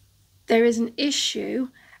 There is an issue,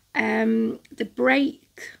 the break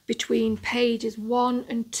between pages 1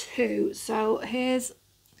 and 2. So here's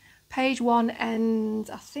page 1 ends,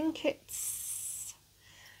 I think it's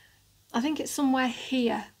somewhere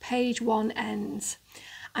here, page 1 ends.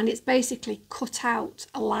 And it's basically cut out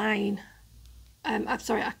a line, I'm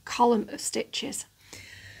sorry, a column of stitches.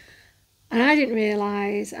 And I didn't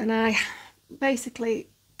realise, and I basically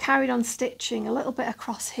carried on stitching a little bit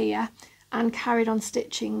across here and carried on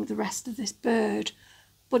stitching the rest of this bird,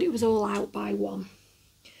 but it was all out by 1.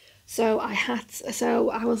 So I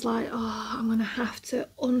was like, oh, I'm gonna have to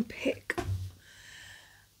unpick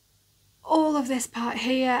all of this part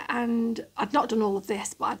here, and I'd not done all of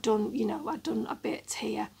this, but I'd done a bit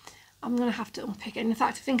here. I'm gonna have to unpick it. And in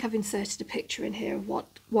fact, I think I've inserted a picture in here of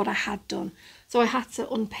what I had done. So I had to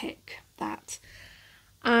unpick that.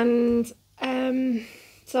 And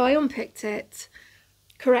so I unpicked it,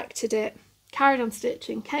 corrected it, carried on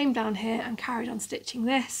stitching, came down here and carried on stitching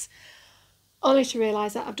this, only to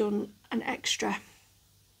realise that I've done an extra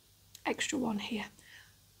one here.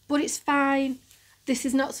 But it's fine. This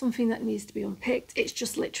is not something that needs to be unpicked. It's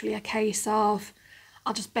just literally a case of,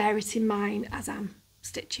 I'll just bear it in mind as I'm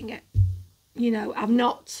stitching it. You know,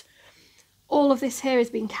 all of this here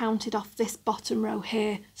has been counted off this bottom row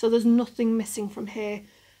here, so there's nothing missing from here.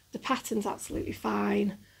 The pattern's absolutely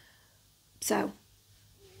fine. So,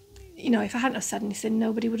 you know, if I hadn't have said anything,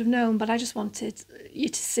 nobody would have known, but I just wanted you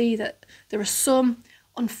to see that there are some,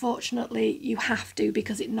 unfortunately, you have to,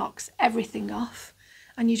 because it knocks everything off.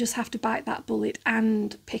 And you just have to bite that bullet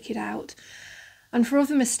and pick it out. And for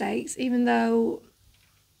other mistakes, even though,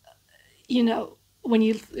 you know, when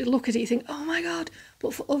you look at it, you think, oh my God,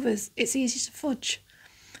 but for others, it's easy to fudge.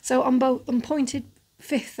 So on pointed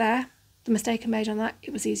fifth there, the mistake I made on that,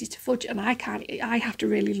 it was easy to fudge, and I have to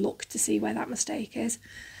really look to see where that mistake is.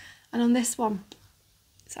 And on this one,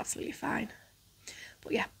 it's absolutely fine.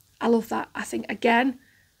 But yeah, I love that. I think, again,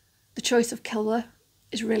 the choice of colour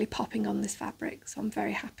is really popping on this fabric, so I'm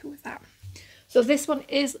very happy with that. So this one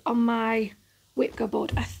is on my whipgo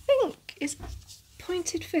board. I think is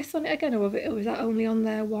pointed fifth on it again, or was that only on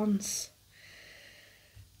there once?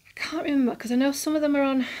 I can't remember, because I know some of them are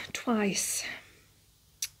on twice.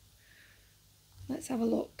 Let's have a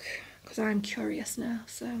look, because I'm curious now,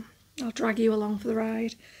 so I'll drag you along for the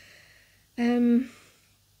ride.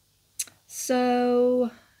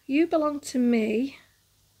 So You Belong to Me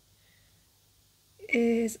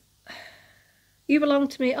is You Belong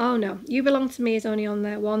to Me, oh no, You Belong to Me is only on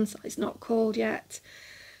there once. It's not called yet,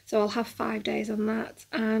 so I'll have 5 days on that.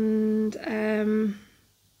 And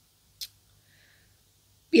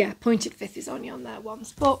yeah, pointed fifth is only on there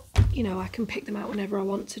once, but you know, I can pick them out whenever I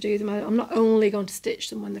want to do them. I'm not only going to stitch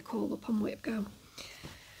them when they're called up on whipgo.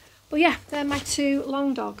 But yeah, they're my two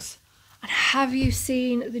long dogs. And have you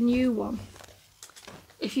seen the new one?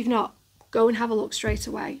 If you've not, go and have a look straight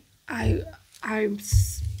away.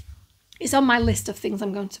 It's on my list of things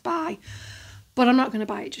I'm going to buy, but I'm not going to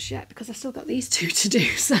buy it just yet because I've still got these two to do.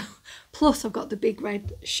 So, plus I've got the big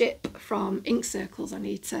red ship from Ink Circles I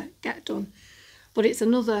need to get done. But it's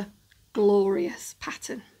another glorious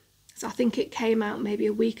pattern. So I think it came out maybe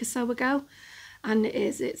a week or so ago, and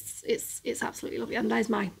it's absolutely lovely. And there's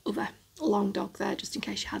my other long dog there, just in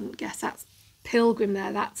case you hadn't guessed. That's Pilgrim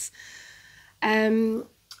there. That's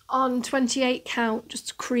on 28 count,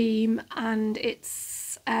 just cream, and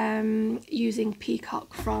it's using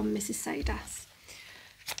Peacock from Mrs. Sadas.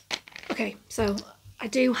 Okay, so I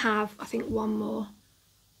do have, I think, one more.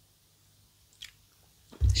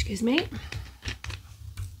 Excuse me.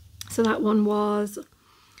 So that one was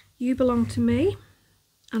You Belong to Me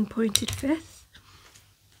and Pointed Fifth.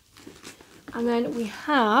 And then we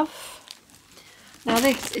have, now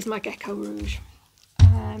this is my Geckorouge.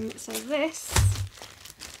 So this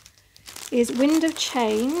is Wind of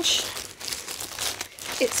Change.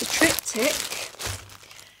 It's a triptych.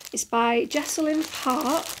 It's by Jessilyn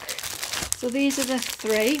Park. So these are the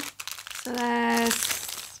three. So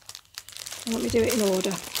there's, let me do it in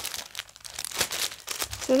order.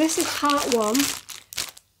 So this is part one,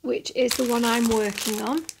 which is the one I'm working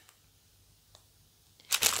on.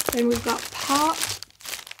 Then we've got part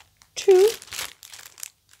two.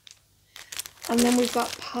 And then we've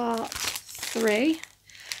got part three.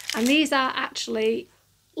 And these are actually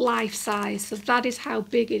life size. So that is how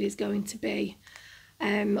big it is going to be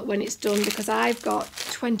when it's done, because I've got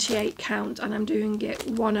 28 count and I'm doing it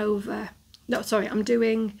I'm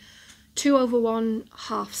doing 2 over 1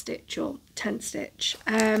 half stitch or 10th stitch,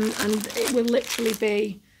 and it will literally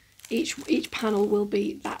be, each panel will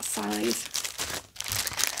be that size.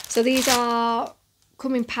 So these are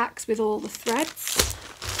come in packs with all the threads,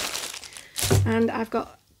 and I've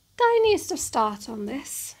got tiniest of start on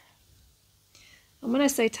this. And when I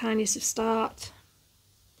say tiniest of start,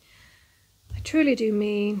 I truly do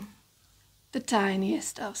mean the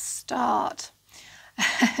tiniest of start.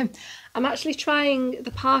 I'm actually trying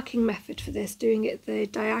the parking method for this, doing it the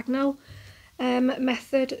diagonal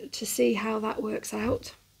method to see how that works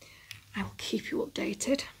out. I will keep you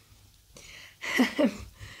updated.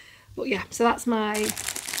 But yeah, so that's my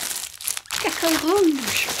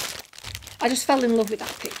Geckorouge. I just fell in love with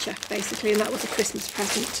that picture basically, and that was a Christmas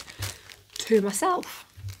present to myself.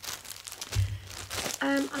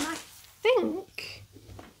 And I think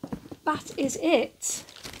that is it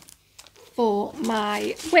for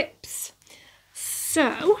my whips.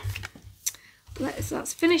 So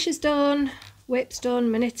that's finishes done, whips done,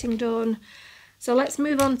 my knitting done. So let's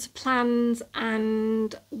move on to plans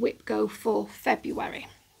and whip go for February.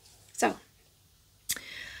 So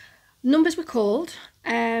numbers were called,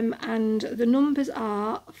 and the numbers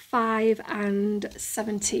are 5 and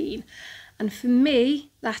 17. And for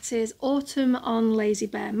me, that is Autumn on Lazy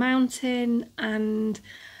Bear Mountain and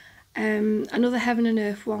another Heaven and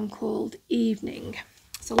Earth one called Evening.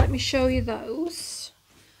 So let me show you those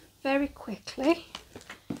very quickly.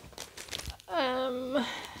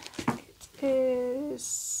 It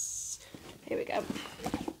is, here we go.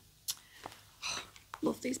 Oh,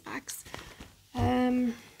 love these bags.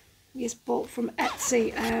 These bought from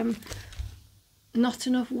Etsy.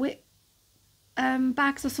 Notenoughwipbags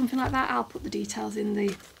bags or something like that. I'll put the details in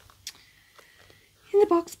the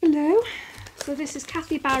box below. So this is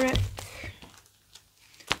Kathy Barrick,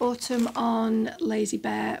 Autumn on Lazy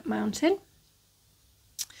Bear Mountain.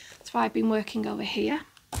 That's why I've been working over here.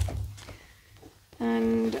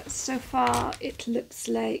 And so far it looks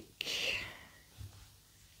like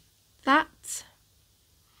that.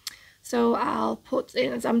 So I'll put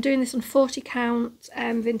in, I'm doing this on 40 count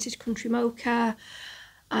vintage country mocha,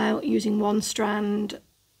 using 1 strand.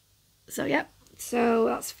 So yeah, so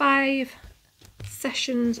that's 5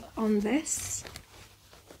 sessions on this.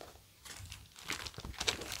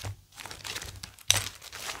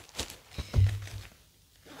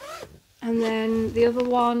 And then the other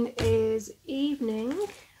one is Evening,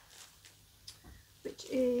 which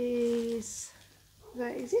is,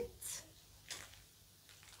 where is it?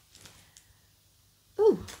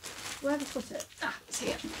 Oh, where have I put it? Ah, it's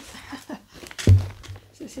here.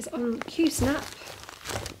 So this is on Q-Snap.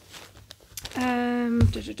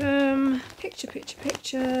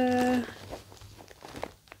 Picture.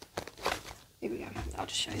 Here we go. I'll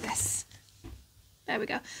just show you this. There we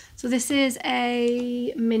go. So this is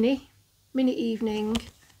a mini evening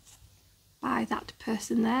by that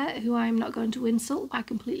person there, who I'm not going to insult by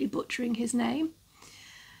completely butchering his name.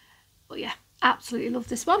 But yeah, absolutely love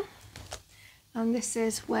this one. and this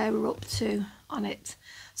is where we're up to on it.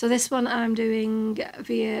 So this one I'm doing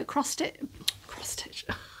via cross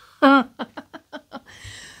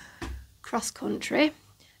country.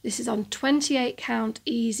 This is on 28 count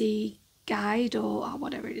easy guide, or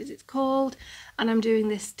whatever it is it's called, and I'm doing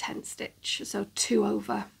this 10 stitch, so 2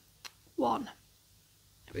 over 1. There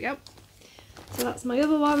we go. So that's my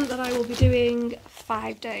other one that I will be doing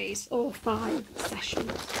 5 days or 5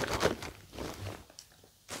 sessions.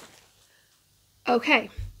 Okay,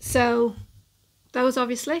 so those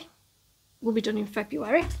obviously will be done in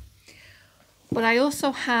February, but I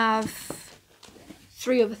also have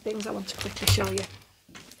 3 other things I want to quickly show you.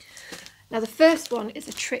 Now the first one is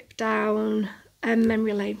a trip down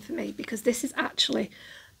memory lane for me, because this is actually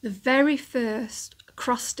the very first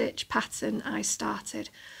cross stitch pattern I started.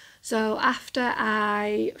 So after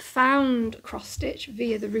I found cross stitch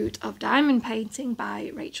via the route of diamond painting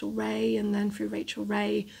by Rachel Ray, and then through Rachel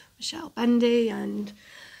Ray, Michelle Bendy and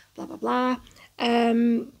blah blah blah,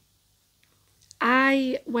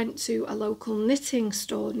 I went to a local knitting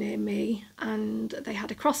store near me, and they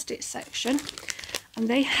had a cross stitch section, and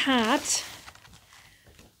they had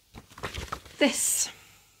this.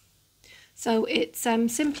 So it's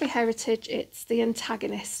Simply Heritage, it's the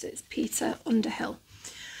antagonist, it's Peter Underhill.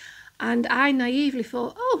 And I naively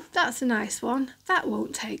thought, oh, that's a nice one, that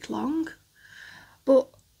won't take long. But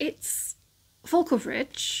it's full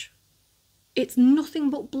coverage, it's nothing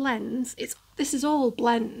but blends, this is all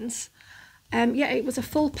blends. Yeah, it was a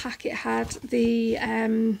full pack, it had the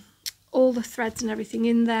all the threads and everything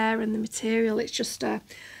in there, and the material, it's just a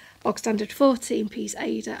bog standard 14 piece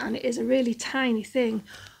Ada, and it is a really tiny thing,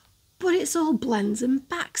 but it's all blends and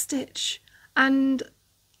backstitch. And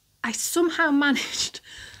I somehow managed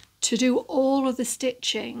to do all of the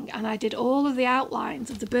stitching, and I did all of the outlines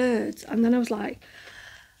of the birds, and then I was like,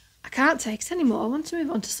 I can't take it anymore, I want to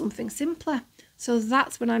move on to something simpler. So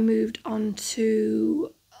that's when I moved on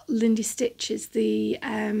to Lindy Stitches, the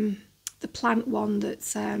plant one,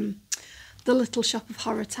 that's the Little Shop of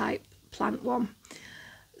Horror type plant one.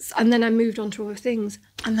 And then I moved on to other things,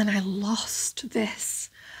 and then I lost this.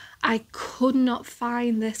 I could not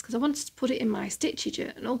find this because I wanted to put it in my stitchy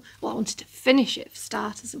journal. Well, I wanted to finish it for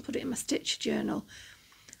starters and put it in my stitchy journal.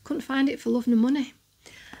 Couldn't find it for love nor money.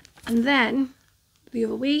 And then the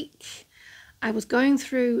other week I was going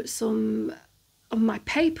through some of my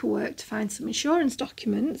paperwork to find some insurance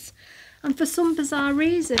documents, and for some bizarre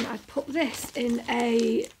reason I'd put this in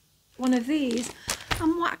one of these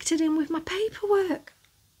and whacked it in with my paperwork.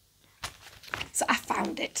 So I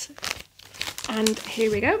found it, and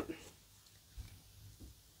here we go.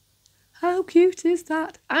 How cute is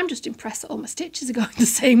that? I'm just impressed that all my stitches are going the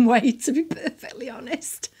same way, to be perfectly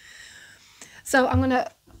honest. So I'm going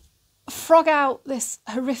to frog out this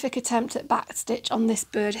horrific attempt at backstitch on this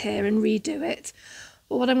bird here and redo it.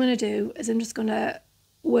 But what I'm going to do is I'm just going to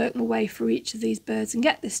work my way through each of these birds and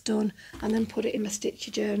get this done, and then put it in my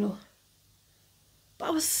stitchy journal.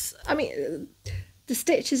 But I mean, the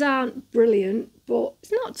stitches aren't brilliant, but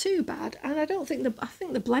it's not too bad, and I think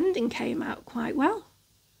the blending came out quite well.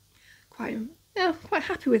 Quite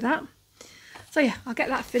happy with that. So yeah, I'll get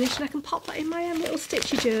that finished and I can pop that in my little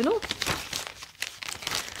stitchy journal.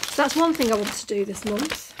 So that's one thing I want to do this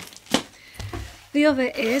month. The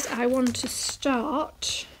other is I want to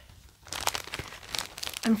start,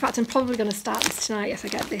 in fact I'm probably going to start this tonight if I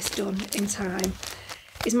get this done in time,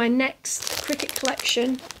 is my next Cricut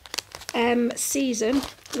collection season,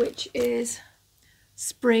 which is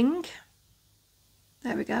spring.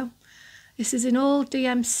 There we go. This is in all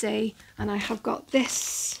DMC, and I have got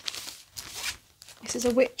this. This is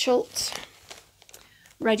a Witchy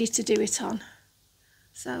ready to do it on.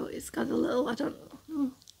 So it's got a little,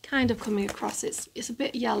 kind of coming across, it's a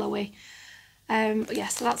bit yellowy. But yeah,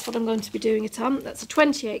 so that's what I'm going to be doing it on. That's a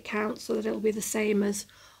 28 count, so that it'll be the same as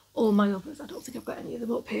all my others. I don't think I've got any of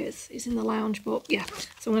them up here. It's in the lounge, but yeah.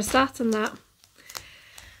 So I'm going to start on that.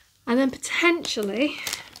 And then potentially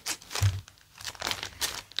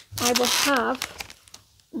I will have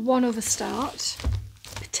one other start.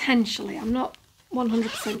 Potentially. I'm not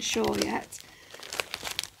 100% sure yet.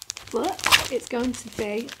 But it's going to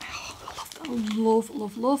be, I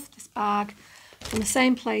love this bag, from the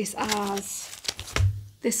same place as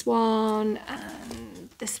this one and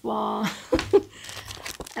this one.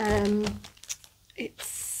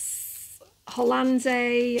 It's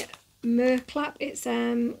Hollandse Merklap. It's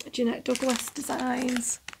Jeannette Douglas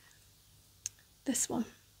Designs. This one.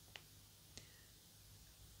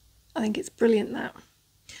 I think it's brilliant, that.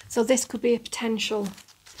 So this could be a potential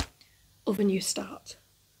of a new start.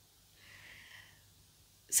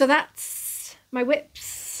 So that's my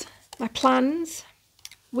whips, my plans,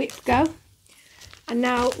 whip go. And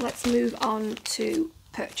now let's move on to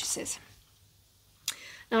purchases.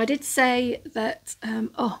 Now I did say that,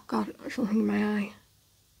 oh God, there's something in my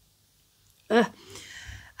eye.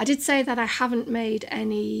 I did say that I haven't made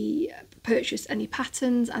purchased any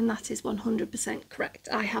patterns, and that is 100% correct.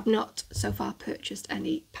 I have not so far purchased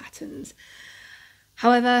any patterns.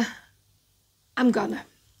 However, I'm gonna,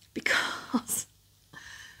 because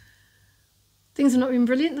things have not been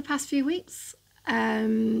brilliant the past few weeks.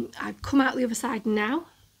 I've come out the other side now.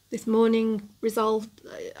 This morning resolved,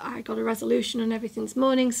 I got a resolution on everything this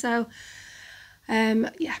morning, so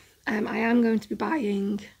yeah, I am going to be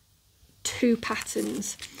buying 2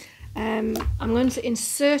 patterns. I'm going to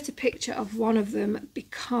insert a picture of one of them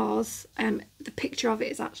because the picture of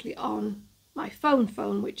it is actually on my phone,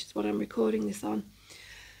 which is what I'm recording this on.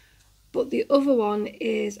 But the other one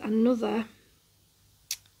is another,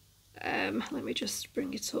 let me just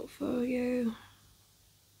bring it up for you.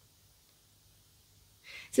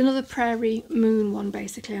 It's another Prairie Moon one,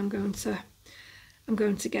 basically. I'm going to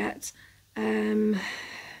get.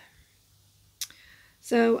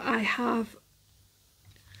 So I have.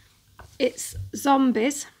 It's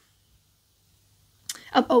zombies.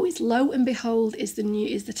 Oh, it's Lo and Behold is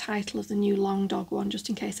the title of the new Long Dog one, just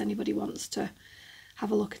in case anybody wants to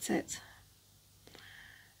have a look at it.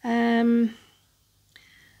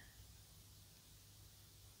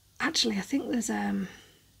 Actually, I think there's a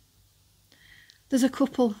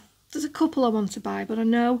couple I want to buy, but I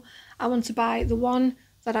know I want to buy the one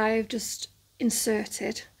that I've just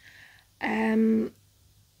inserted. Oh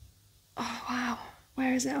wow,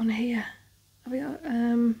 where is it on here? Have we got,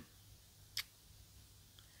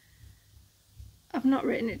 I've not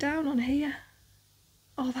written it down on here.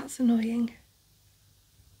 Oh, that's annoying.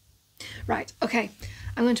 Right, okay,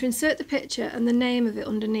 I'm going to insert the picture and the name of it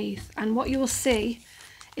underneath, and what you will see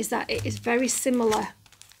is that it is very similar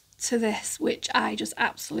to this, which I just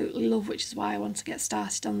absolutely love, which is why I want to get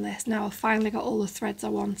started on this. Now I've finally got all the threads I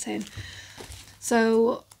want in.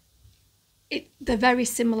 So they're very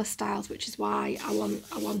similar styles, which is why I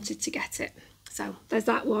wanted to get it. So there's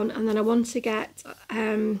that one, and then I want to get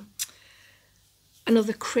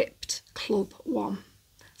another Crypt Club one,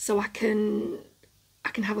 so I can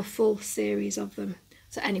have a full series of them.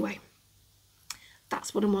 So anyway,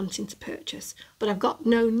 that's what I'm wanting to purchase, but I've got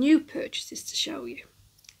no new purchases to show you,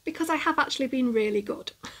 because I have actually been really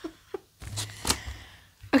good.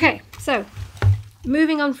 Okay, so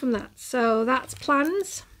moving on from that. So that's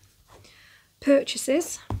plans,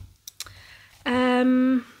 purchases.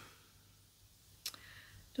 Done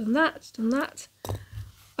that.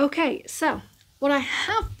 Okay, so what I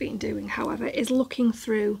have been doing, however, is looking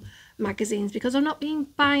through magazines, because I've not been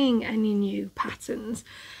buying any new patterns.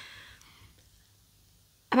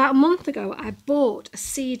 About a month ago, I bought a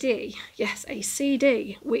CD, yes, a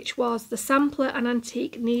CD, which was the Sampler and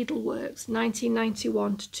Antique Needleworks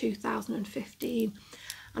 1991 to 2015.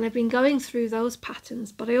 And I've been going through those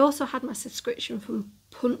patterns, but I also had my subscription from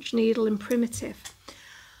Punch Needle and Primitive.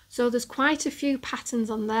 So there's quite a few patterns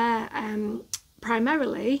on there,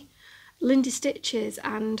 primarily Lindy Stitches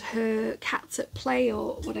and her Cats at Play,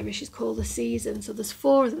 or whatever she's called, the season. So there's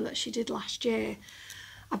 4 of them that she did last year.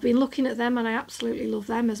 I've been looking at them and I absolutely love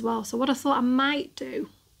them as well. So what I thought I might do,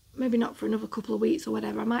 maybe not for another couple of weeks or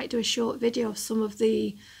whatever, I might do a short video of some of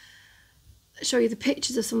the, show you the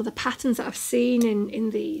pictures of some of the patterns that I've seen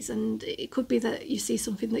in these, and it could be that you see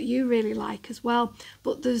something that you really like as well.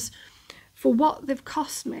 But there's, for what they've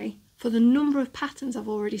cost me, for the number of patterns I've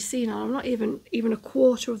already seen, and I'm not even a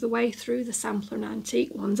quarter of the way through the Sampler and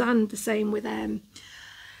Antique ones, and the same with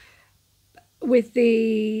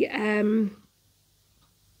the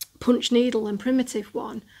Punch Needle and Primitive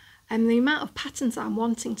one, and the amount of patterns that I'm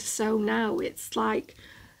wanting to sew now, it's like,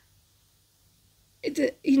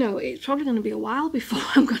 you know, it's probably going to be a while before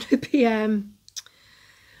I'm going to be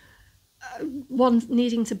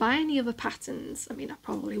needing to buy any other patterns. I mean, I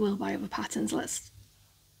probably will buy other patterns, let's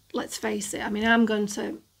face it. I mean, I'm going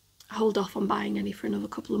to hold off on buying any for another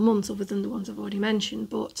couple of months, other than the ones I've already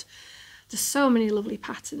mentioned, but there's so many lovely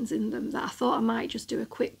patterns in them that I thought I might just do a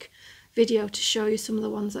quick video to show you some of the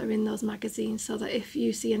ones that are in those magazines, so that if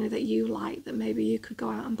you see any that you like, that maybe you could go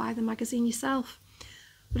out and buy the magazine yourself.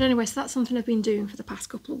 But anyway, so that's something I've been doing for the past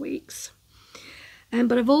couple of weeks.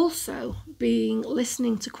 But I've also been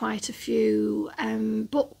listening to quite a few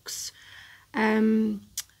books. So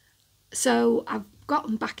I've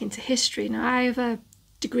gotten back into history. Now I have a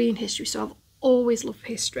degree in history, so I've always loved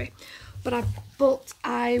history.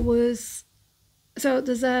 So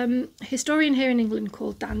there's a historian here in England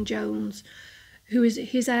called Dan Jones,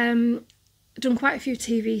 he's done quite a few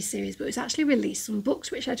TV series, but he's actually released some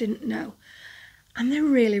books which I didn't know. and they're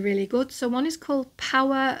really, really good. So one is called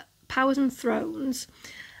Powers and Thrones,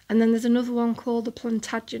 and then there's another one called The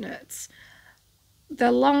Plantagenets.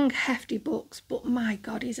 They're long, hefty books, but my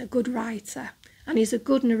God, he's a good writer. And he's a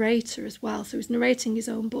good narrator as well. So he's narrating his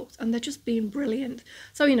own books, and they're just being brilliant.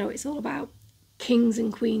 So, you know, it's all about kings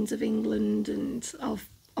and queens of England and of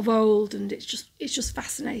old, and it's just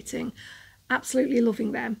fascinating. Absolutely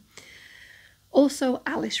loving them. Also,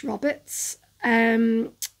 Alice Roberts.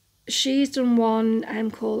 She's done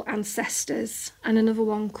one called Ancestors and another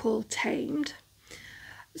one called Tamed.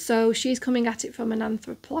 So she's coming at it from an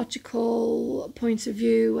anthropological point of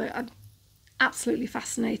view. Absolutely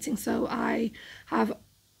fascinating. So I have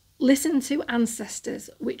listened to Ancestors,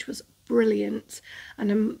 which was brilliant,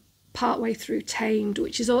 and I'm partway through Tamed,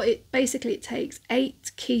 which is all it basically. It takes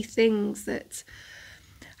 8 key things that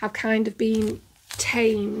have kind of been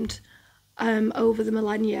tamed over the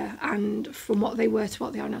millennia, and from what they were to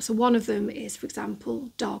what they are now. So one of them is, for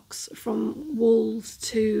example, dogs, from wolves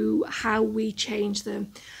to how we change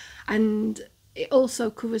them. And it also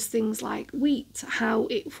covers things like wheat, how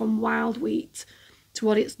it from wild wheat to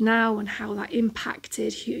what it's now, and how that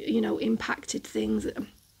impacted things.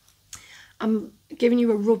 I'm giving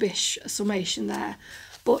you a rubbish summation there,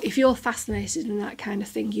 but if you're fascinated in that kind of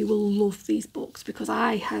thing, you will love these books, because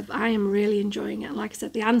I am really enjoying it. And like I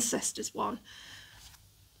said, the Ancestors one,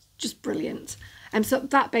 just brilliant. And so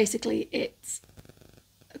that basically, it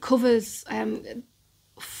covers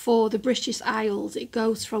for the British Isles. It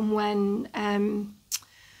goes from when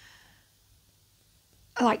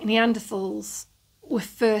like Neanderthals were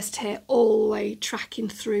first here, all the way tracking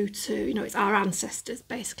through to, you know, it's our ancestors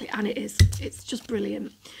basically, and it's just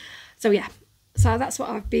brilliant. So yeah, so that's what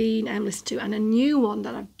I've been listening to, and a new one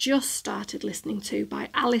that I've just started listening to by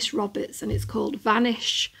Alice Roberts, and it's called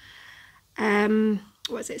Vanish.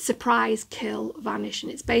 Surprise, Kill, Vanish,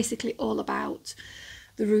 and it's basically all about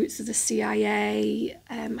the roots of the CIA,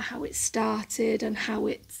 how it started, and how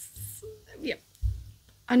it's, yeah,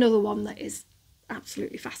 another one that is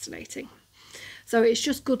absolutely fascinating. So it's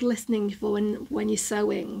just good listening for when you're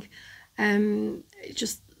sewing. It's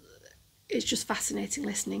just fascinating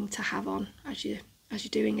listening to have on as you're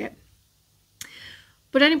doing it.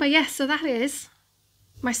 But anyway, yes, so that is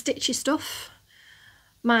my stitchy stuff,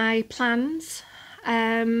 my plans,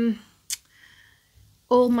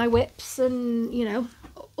 all my whips, and you know,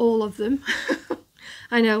 all of them.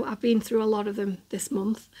 I know I've been through a lot of them this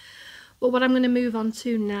month, but what I'm going to move on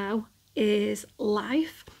to now is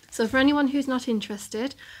life. So for anyone who's not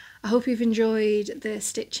interested, I hope you've enjoyed the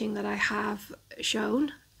stitching that I have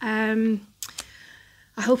shown. I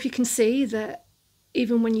hope you can see that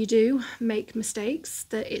even when you do make mistakes,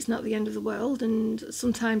 that it's not the end of the world, and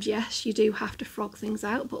sometimes, yes, you do have to frog things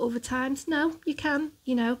out, but other times, no, you can,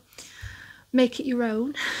 you know, make it your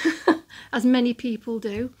own, as many people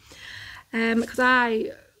do. Because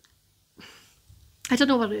I don't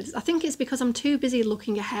know what it is. I think it's because I'm too busy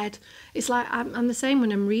looking ahead. It's like I'm the same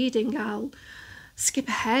when I'm reading. I'll skip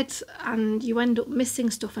ahead and you end up missing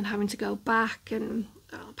stuff and having to go back, and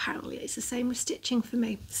apparently it's the same with stitching for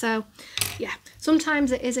me. So yeah,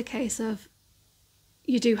 sometimes it is a case of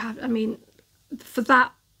you do have, I mean, for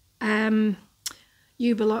that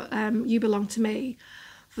you belong to me,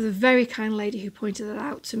 for the very kind lady who pointed that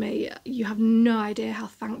out to me, you have no idea how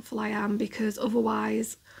thankful I am, because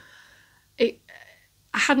otherwise I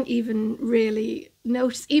hadn't even really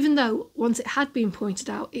noticed, even though once it had been pointed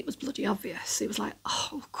out, it was bloody obvious. It was like, oh,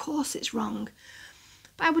 of course it's wrong.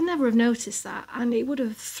 But I would never have noticed that, and it would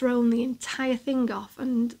have thrown the entire thing off.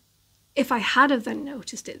 And if I had have then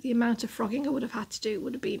noticed it, the amount of frogging I would have had to do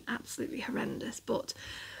would have been absolutely horrendous. But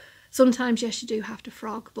sometimes, yes, you do have to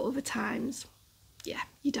frog, but other times, yeah,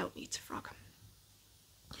 you don't need to frog.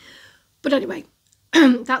 But anyway,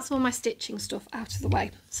 that's all my stitching stuff out of the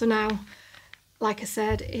way. So now, like I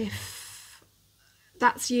said, if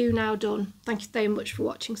that's you now done, thank you very much for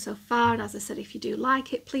watching so far. And as I said, if you do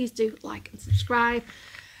like it, please do like and subscribe.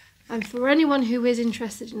 And for anyone who is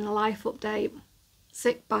interested in a life update,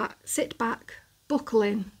 sit back, buckle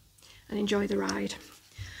in and enjoy the ride.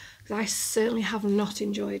 Because I certainly have not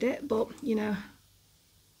enjoyed it, but you know,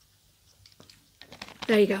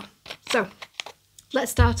 there you go. So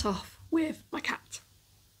let's start off with my cat,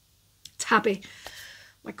 Tabby,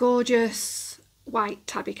 my gorgeous white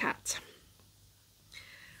tabby cat.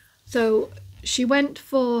 So she went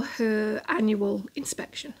for her annual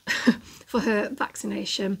inspection for her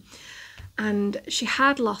vaccination, and she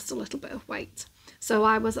had lost a little bit of weight. So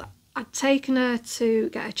I'd taken her to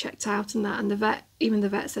get her checked out and that, and the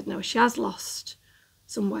vet said no, she has lost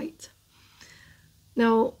some weight.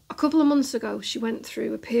 Now, a couple of months ago, she went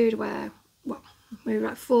through a period where, well, maybe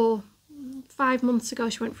about 5 months ago,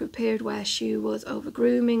 she went through a period where she was over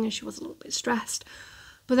grooming and she was a little bit stressed,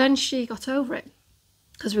 but then she got over it,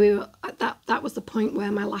 because we were at that was the point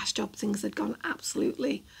where my last job, things had gone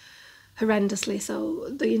absolutely horrendously. So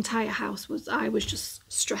the entire house I was just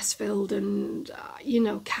stress filled, and you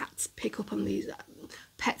know, pets pick up on these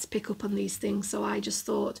things. So I just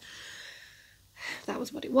thought that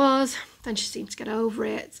was what it was. Then she seemed to get over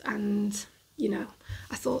it, and you know,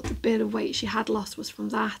 I thought the bit of weight she had lost was from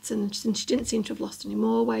that, and she didn't seem to have lost any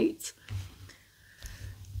more weight.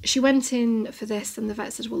 She went in for this, and the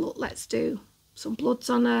vet said, well, look, let's do some bloods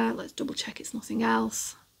on her, let's double check it's nothing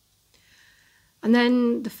else. And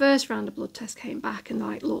then the first round of blood tests came back, and they're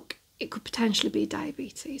like, look, it could potentially be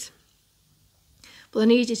diabetes. But I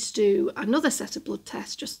needed to do another set of blood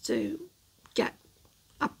tests just to get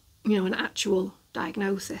an actual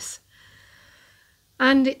diagnosis.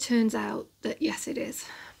 And it turns out that yes, it is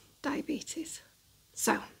diabetes.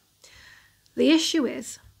 So the issue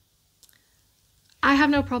is, I have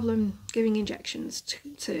no problem giving injections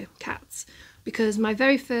to cats, because my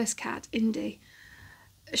very first cat, Lindy,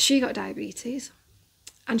 she got diabetes,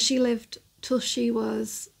 and she lived till she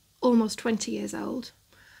was almost 20 years old.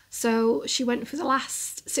 So she went for the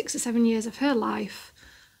last 6 or 7 years of her life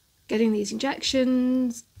getting these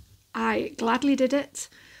injections. I gladly did it.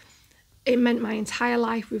 It meant my entire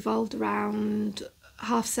life revolved around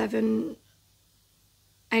 7:30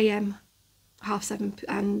 a.m, 7:30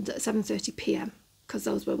 and 7:30 p.m, because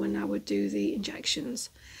those were when I would do the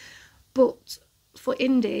injections. But for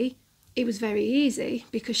Lindy, it was very easy,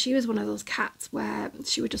 because she was one of those cats where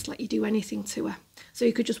she would just let you do anything to her. So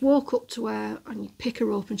you could just walk up to her and you pick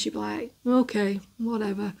her up, and she'd be like, okay,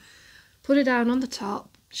 whatever. Put her down on the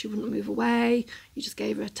top, she wouldn't move away. You just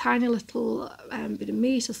gave her a tiny little bit of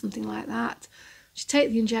meat or something like that. She'd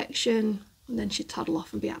take the injection, and then she'd toddle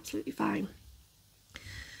off and be absolutely fine.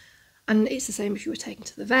 And it's the same if you were taken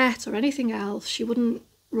to the vet or anything else. She wouldn't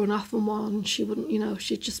run off on one. She wouldn't,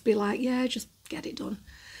 she'd just be like, yeah, just get it done.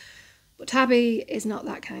 But Tabby is not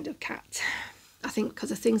that kind of cat. I think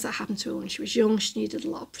because of things that happened to her when she was young, she needed a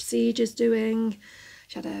lot of procedures doing.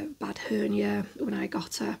 She had a bad hernia when I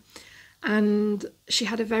got her, and she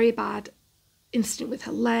had a very bad incident with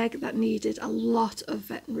her leg that needed a lot of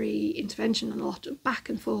veterinary intervention and a lot of back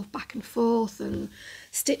and forth and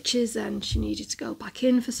stitches, and she needed to go back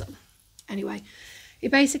in for some. Anyway,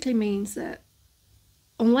 it basically means that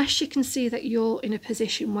unless you can see that you're in a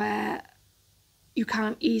position where you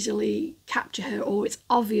can't easily capture her, or it's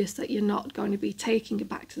obvious that you're not going to be taking her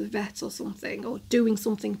back to the vet or something, or doing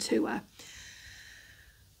something to her,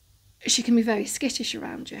 she can be very skittish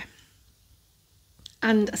around you.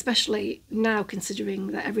 And especially now, considering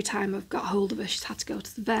that every time I've got hold of her, she's had to go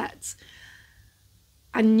to the vet,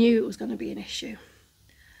 I knew it was going to be an issue.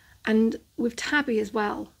 And with Tabby as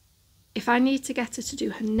well, if I need to get her to do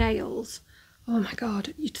her nails, oh my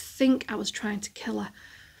God, you'd think I was trying to kill her.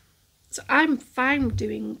 So I'm fine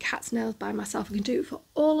doing cat's nails by myself. I can do it for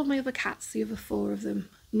all of my other cats, the other 4 of them,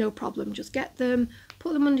 no problem. Just get them,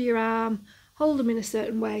 put them under your arm, hold them in a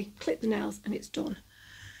certain way, clip the nails, and it's done.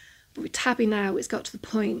 But with Tabby now, it's got to the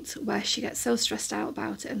point where she gets so stressed out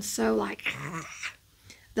about it and so like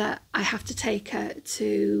that I have to take her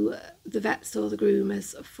to the vets or the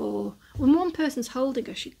groomers for, when one person's holding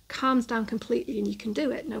her, she calms down completely and you can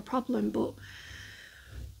do it, no problem. But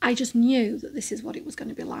I just knew that this is what it was going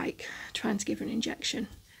to be like, trying to give her an injection.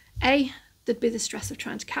 A, there'd be the stress of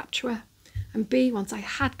trying to capture her, and B, once I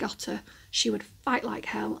had got her, she would fight like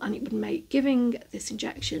hell, and it would make giving this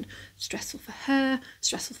injection stressful for her,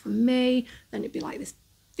 stressful for me. Then it'd be like this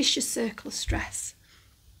vicious circle of stress.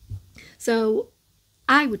 So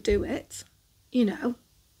I would do it,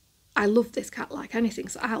 I love this cat like anything,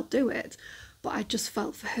 so I'll do it, but I just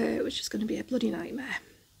felt for her it was just going to be a bloody nightmare.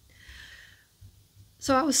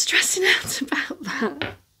 So I was stressing out about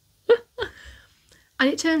that. And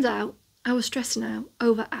it turns out I was stressing out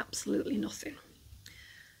over absolutely nothing.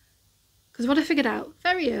 Because what I figured out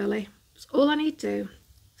very early was all I need to do,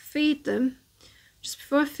 feed them. Just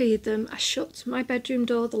before I feed them, I shut my bedroom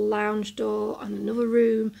door, the lounge door, and another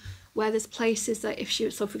room where there's places that if she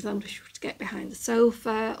were, so for example, if she were to get behind the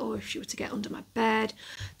sofa or if she were to get under my bed,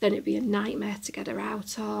 then it'd be a nightmare to get her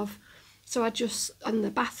out of. So and the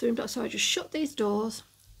bathroom door, so I just shut these doors,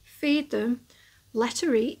 feed them, let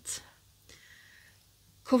her eat,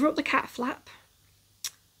 cover up the cat flap,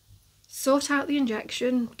 sort out the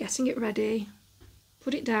injection, getting it ready,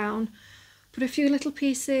 put it down, put a few little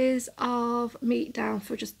pieces of meat down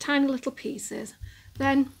for just tiny little pieces.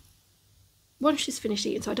 Then once she's finished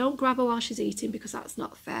eating, so I don't grab her while she's eating because that's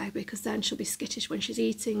not fair, because then she'll be skittish when she's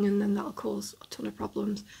eating and then that'll cause a ton of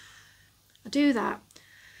problems. I do that.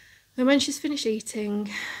 And when she's finished eating,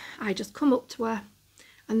 I just come up to her,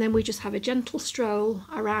 and then we just have a gentle stroll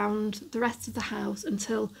around the rest of the house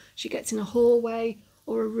until she gets in a hallway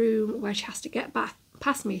or a room where she has to get back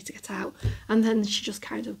past me to get out, and then she just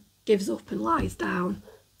kind of gives up and lies down.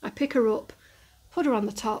 I pick her up, put her on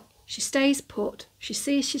the top, she stays put, she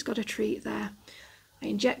sees she's got a treat there, I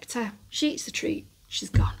inject her, she eats the treat, she's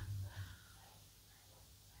gone.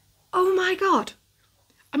 Oh my God!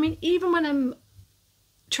 I mean, even when I'm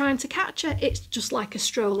trying to catch her, it's just like a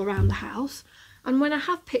stroll around the house, and when I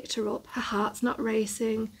have picked her up, her heart's not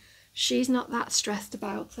racing, she's not that stressed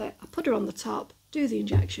about it. I put her on the top, do the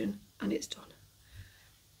injection, and it's done.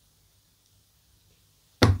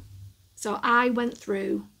 So I went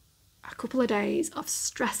through a couple of days of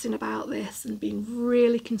stressing about this and being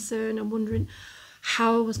really concerned and wondering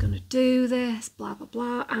how I was going to do this, blah, blah,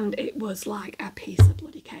 blah. And it was like a piece of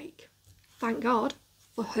bloody cake. Thank God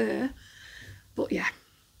for her. But yeah,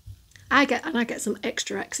 I get some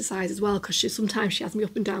extra exercise as well, because sometimes she has me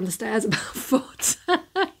up and down the stairs about 4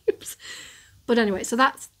 times. But anyway, so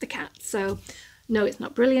that's the cat. So no, it's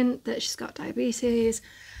not brilliant that she's got diabetes,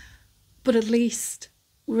 but at least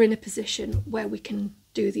we're in a position where we can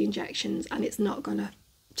do the injections and it's not going to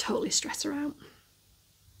totally stress her out.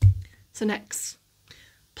 So next,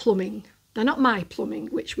 plumbing. Now, not my plumbing,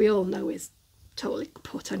 which we all know is totally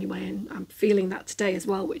kaput anyway, and I'm feeling that today as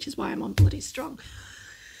well, which is why I'm on bloody strong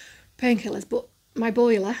painkillers. But my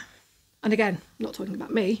boiler, and again, I'm not talking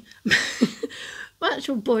about me, my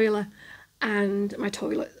actual boiler and my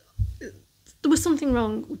toilet, there was something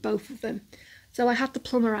wrong with both of them. So I had the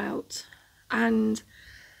plumber out, and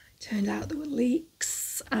turned out there were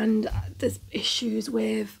leaks, and there's issues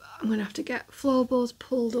with, I'm going to have to get floorboards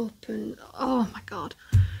pulled up, and oh my God.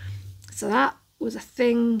 So that was a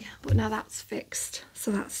thing, but now that's fixed,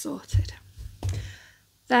 so that's sorted.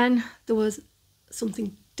 Then there was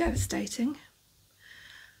something devastating,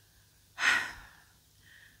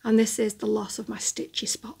 and this is the loss of my stitchy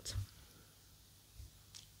spot.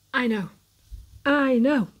 I know.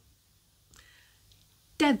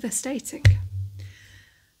 Devastating.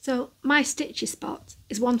 So my stitchy spot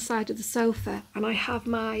is one side of the sofa, and I have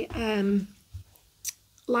my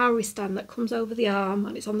Lowry stand that comes over the arm,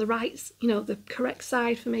 and it's on the right, you know, the correct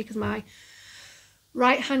side for me, because my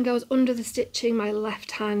right hand goes under the stitching, my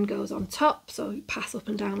left hand goes on top, so you pass up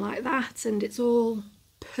and down like that, and it's all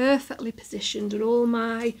perfectly positioned, and all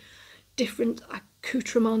my different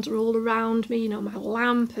accoutrements are all around me, you know, my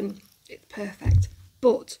lamp, and it's perfect.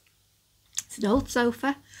 But it's an old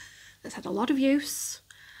sofa that's had a lot of use.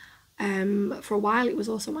 For a while it was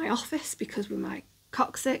also my office, because with my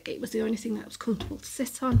coccyx it was the only thing that was comfortable to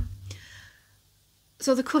sit on.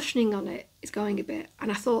 So the cushioning on it is going a bit, and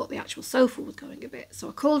I thought the actual sofa was going a bit. So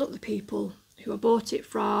I called up the people who I bought it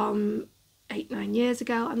from 8-9 years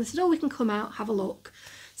ago, and they said, oh, we can come out, have a look,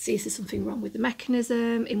 see if there's something wrong with the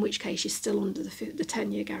mechanism, in which case you're still under the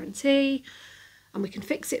 10-year guarantee, and we can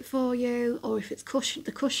fix it for you. Or if it's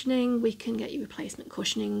the cushioning, we can get you replacement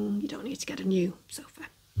cushioning. You don't need to get a new sofa.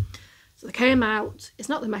 So they came out, it's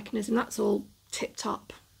not the mechanism, that's all tip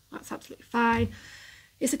top, that's absolutely fine.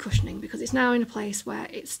 It's the cushioning, because it's now in a place where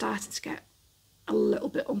it's starting to get a little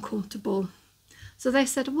bit uncomfortable. So they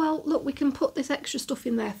said, well, look, we can put this extra stuff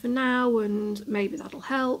in there for now, and maybe that'll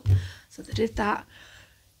help. So they did that.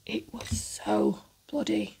 It was so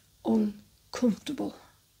bloody uncomfortable.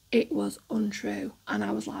 It was untrue. And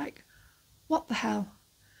I was like, what the hell?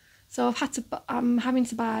 So I'm having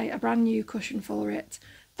to buy a brand new cushion for it.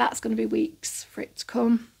 That's going to be weeks for it to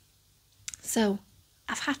come. So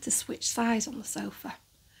I've had to switch sides on the sofa.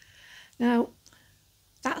 Now,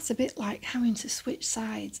 that's a bit like having to switch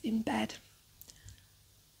sides in bed.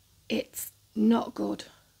 It's not good.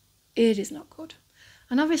 It is not good.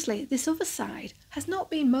 And obviously this other side has not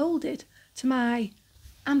been moulded to my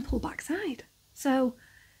ample backside. So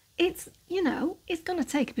it's, you know, it's going to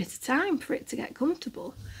take a bit of time for it to get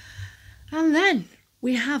comfortable. And then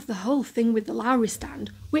we have the whole thing with the Lowry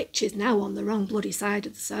stand, which is now on the wrong bloody side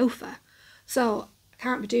of the sofa. So I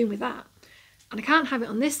can't be doing with that. And I can't have it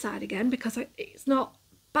on this side again, because it's not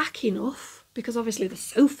back enough, because obviously the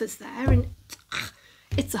sofa's there, and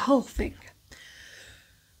it's a whole thing.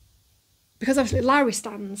 Because obviously Lowry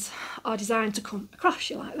stands are designed to come across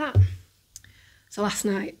you like that. So last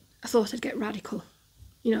night I thought I'd get radical.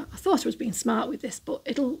 You know, I thought I was being smart with this, but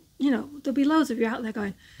it'll, you know, there'll be loads of you out there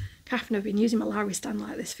going, Catherine, I've been using my Lowry stand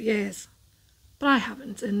like this for years. But I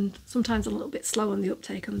haven't, and sometimes I'm a little bit slow on the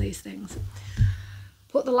uptake on these things.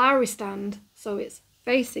 Put the Lowry stand so it's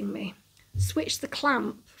facing me. Switch the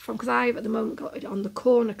clamp from, because I've at the moment got it on the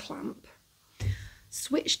corner clamp.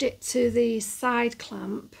 Switched it to the side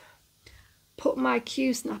clamp. put my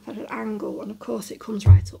Q snap at an angle, and of course it comes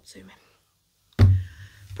right up to me.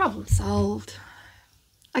 Problem solved.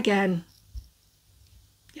 Again,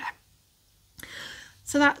 yeah.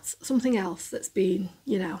 So that's something else that's been,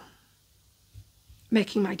 you know,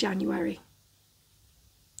 making my January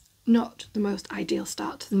not the most ideal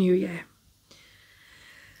start to the new year.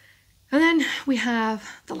 And then we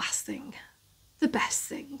have the last thing, the best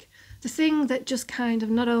thing, the thing that just kind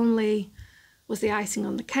of not only was the icing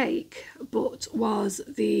on the cake, but was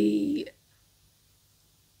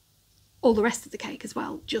all the rest of the cake as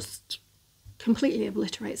well, just completely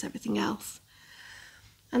obliterates everything else.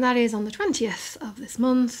 And that is on the 20th of this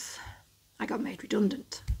month, I got made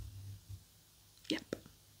redundant. Yep.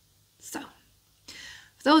 So,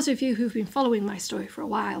 for those of you who've been following my story for a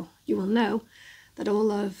while, you will know that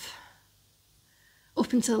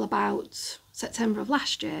up until about September of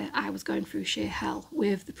last year, I was going through sheer hell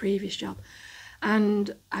with the previous job.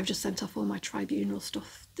 And I've just sent off all my tribunal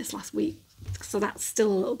stuff this last week. So that's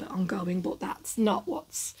still a little bit ongoing, but that's not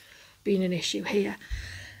what's been an issue here.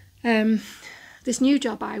 This new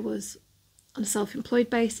job, I was on a self-employed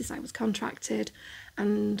basis. I was contracted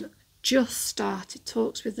and just started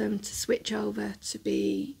talks with them to switch over to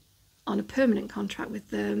be on a permanent contract with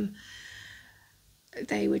them.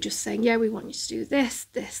 They were just saying, yeah, we want you to do this,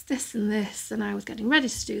 this, this and this. And I was getting ready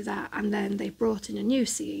to do that. And then they brought in a new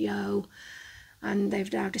CEO. And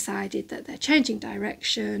they've now decided that they're changing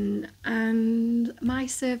direction, and my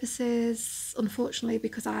services, unfortunately,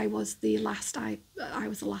 because I was the last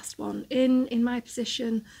one in my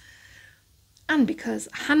position, and because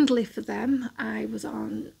handily for them, I was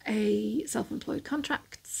on a self-employed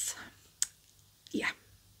contract. Yeah.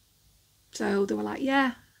 So they were like,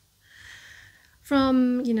 yeah,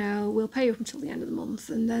 from, you know, we'll pay you up until the end of the month,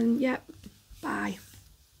 and then, yep, bye.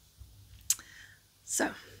 So...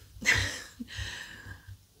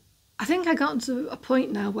 I think I got to a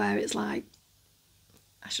point now where it's like,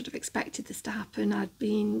 I should have expected this to happen. I'd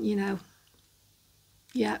been, you know,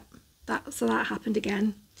 yeah, so that happened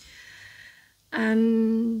again.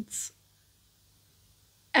 And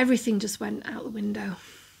everything just went out the window.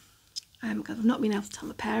 I've not been able to tell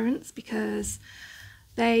my parents because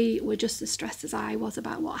they were just as stressed as I was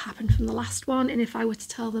about what happened from the last one. And if I were to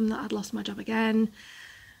tell them that I'd lost my job again,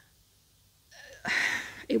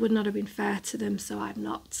 it would not have been fair to them, so I've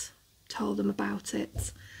not told them about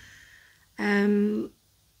it.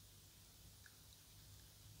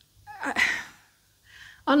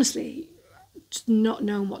 Honestly, just not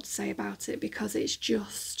knowing what to say about it, because it's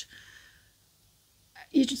just,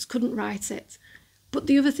 you just couldn't write it. But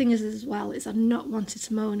the other thing is as well, is I've not wanted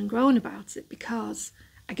to moan and groan about it because,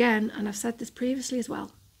 again, and I've said this previously as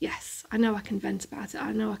well, yes, I know I can vent about it,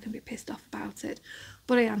 I know I can be pissed off about it,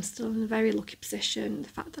 but I am still in a very lucky position. The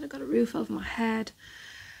fact that I got a roof over my head.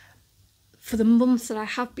 For the months that I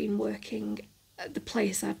have been working at the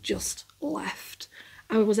place I've just left,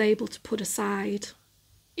 I was able to put aside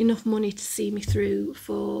enough money to see me through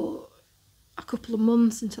for a couple of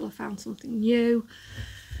months until I found something new.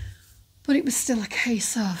 But it was still a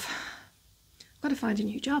case of, I've got to find a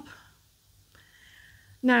new job.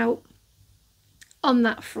 Now, on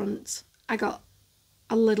that front, I got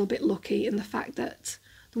a little bit lucky in the fact that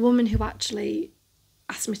the woman who actually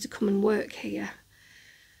asked me to come and work here,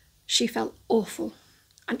 she felt awful.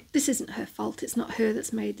 And this isn't her fault. It's not her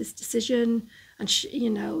that's made this decision. And she, you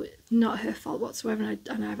know, not her fault whatsoever.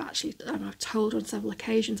 And I've told her on several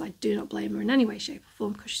occasions, I do not blame her in any way, shape or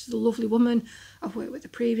form, because she's a lovely woman. I've worked with her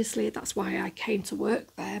previously. That's why I came to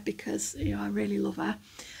work there, because, you know, I really love her.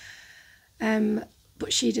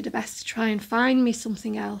 But she did her best to try and find me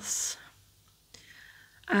something else.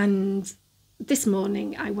 And this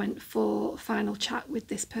morning I went for a final chat with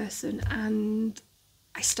this person, and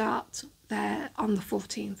I start there on the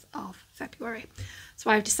 14th of February. So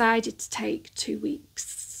I've decided to take 2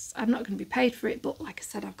 weeks. I'm not going to be paid for it, but like I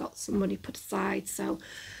said, I've got some money put aside. So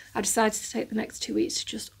I decided to take the next 2 weeks to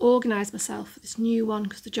just organise myself for this new one,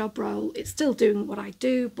 because the job role, it's still doing what I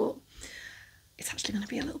do, but it's actually going to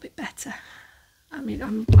be a little bit better. I mean,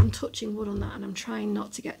 I'm touching wood on that, and I'm trying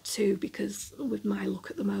not to get too, because with my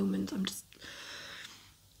luck at the moment,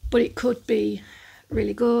 but it could be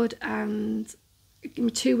really good. And give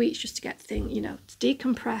me 2 weeks just to get things, you know, to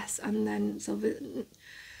decompress, and then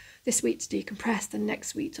this week to decompress, then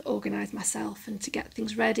next week to organise myself and to get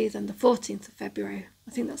things ready, then the 14th of February,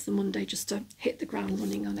 I think that's the Monday, just to hit the ground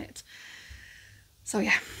running on it. So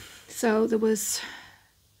yeah, so there was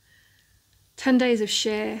 10 days of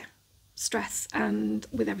sheer stress, and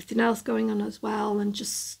with everything else going on as well, and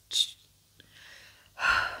just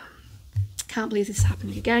can't believe this is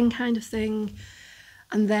happening again kind of thing.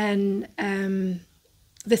 And then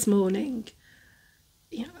this morning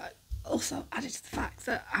you know, also added to the fact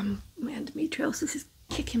that my endometriosis is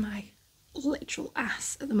kicking my literal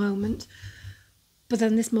ass at the moment. But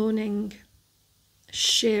then this morning,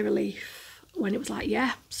 sheer relief when it was like,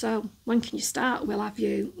 yeah, so when can you start? We'll have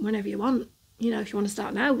you whenever you want. You know, if you want to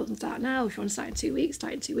start now, we can start now. If you want to start in 2 weeks,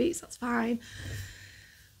 start in 2 weeks, that's fine.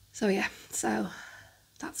 So yeah, so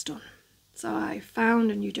that's done. So I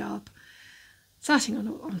found a new job starting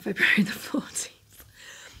on February the 14th.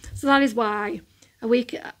 So that is why a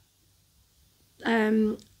week,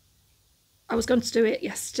 I was going to do it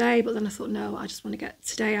yesterday, but then I thought, no, I just want to get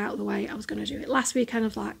today out of the way. I was going to do it last weekend. I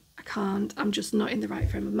was like, I can't, I'm just not in the right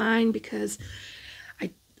frame of mind, because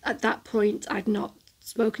at that point I'd not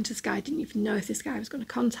spoken to this guy, I didn't even know if this guy was going to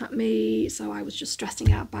contact me, so I was just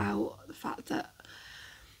stressing out about the fact that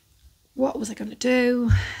what was I going to do,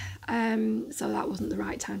 so that wasn't the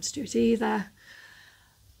right time to do it either.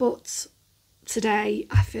 But today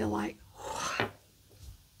I feel like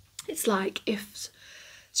it's like if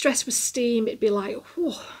stress was steam, it'd be like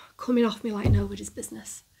coming off me like nobody's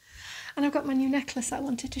business. And I've got my new necklace that I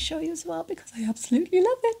wanted to show you as well, because I absolutely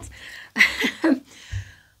love it.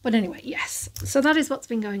 But anyway, yes, so that is what's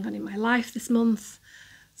been going on in my life this month.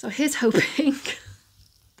 So here's hoping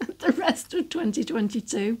that the rest of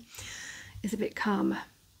 2022 is a bit calmer.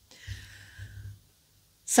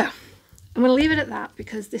 So I'm going to leave it at that,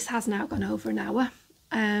 because this has now gone over an hour.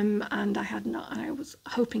 And I was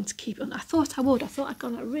hoping to keep it on. I thought I'd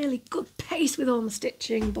gone at a really good pace with all my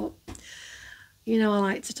stitching, but you know I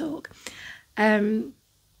like to talk. I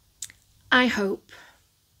hope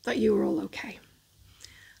that you are all okay.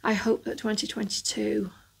 I hope that 2022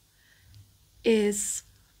 is,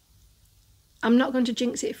 I'm not going to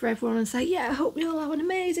jinx it for everyone and say, yeah, I hope we all have an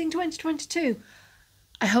amazing 2022.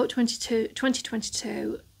 I hope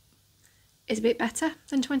 2022 is a bit better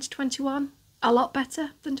than 2021, a lot better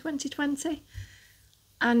than 2020.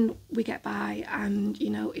 And we get by, and you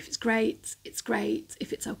know, if it's great, it's great.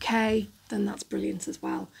 If it's okay, then that's brilliant as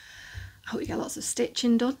well. I hope you get lots of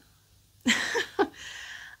stitching done.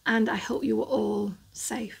 And I hope you are all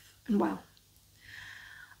safe and well.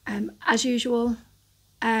 As usual,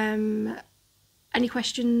 any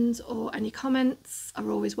questions or any comments are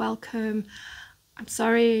always welcome. I'm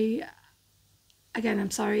sorry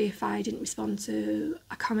if I didn't respond to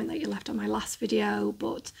a comment that you left on my last video,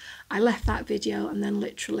 but I left that video and then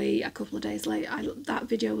literally a couple of days later that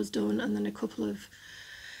video was done, and then a couple of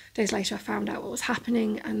days later I found out what was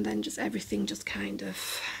happening, and then just everything just kind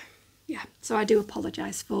of, yeah, so I do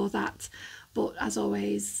apologise for that. But as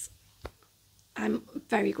always, I'm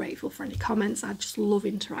very grateful for any comments. I just love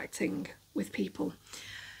interacting with people.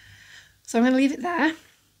 So I'm going to leave it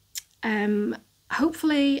there.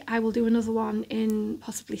 Hopefully I will do another one in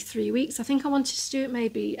possibly 3 weeks. I think I wanted to do it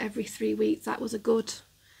maybe every 3 weeks. That was a good,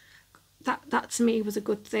 that to me was a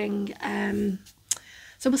good thing.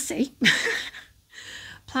 So we'll see.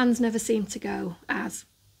 Plans never seem to go as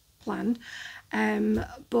planned.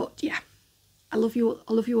 But yeah, I love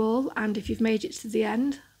you all, and if you've made it to the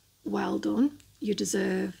end, well done. You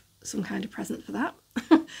deserve some kind of present for that.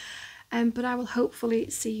 But I will hopefully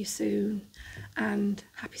see you soon, and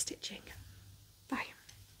happy stitching.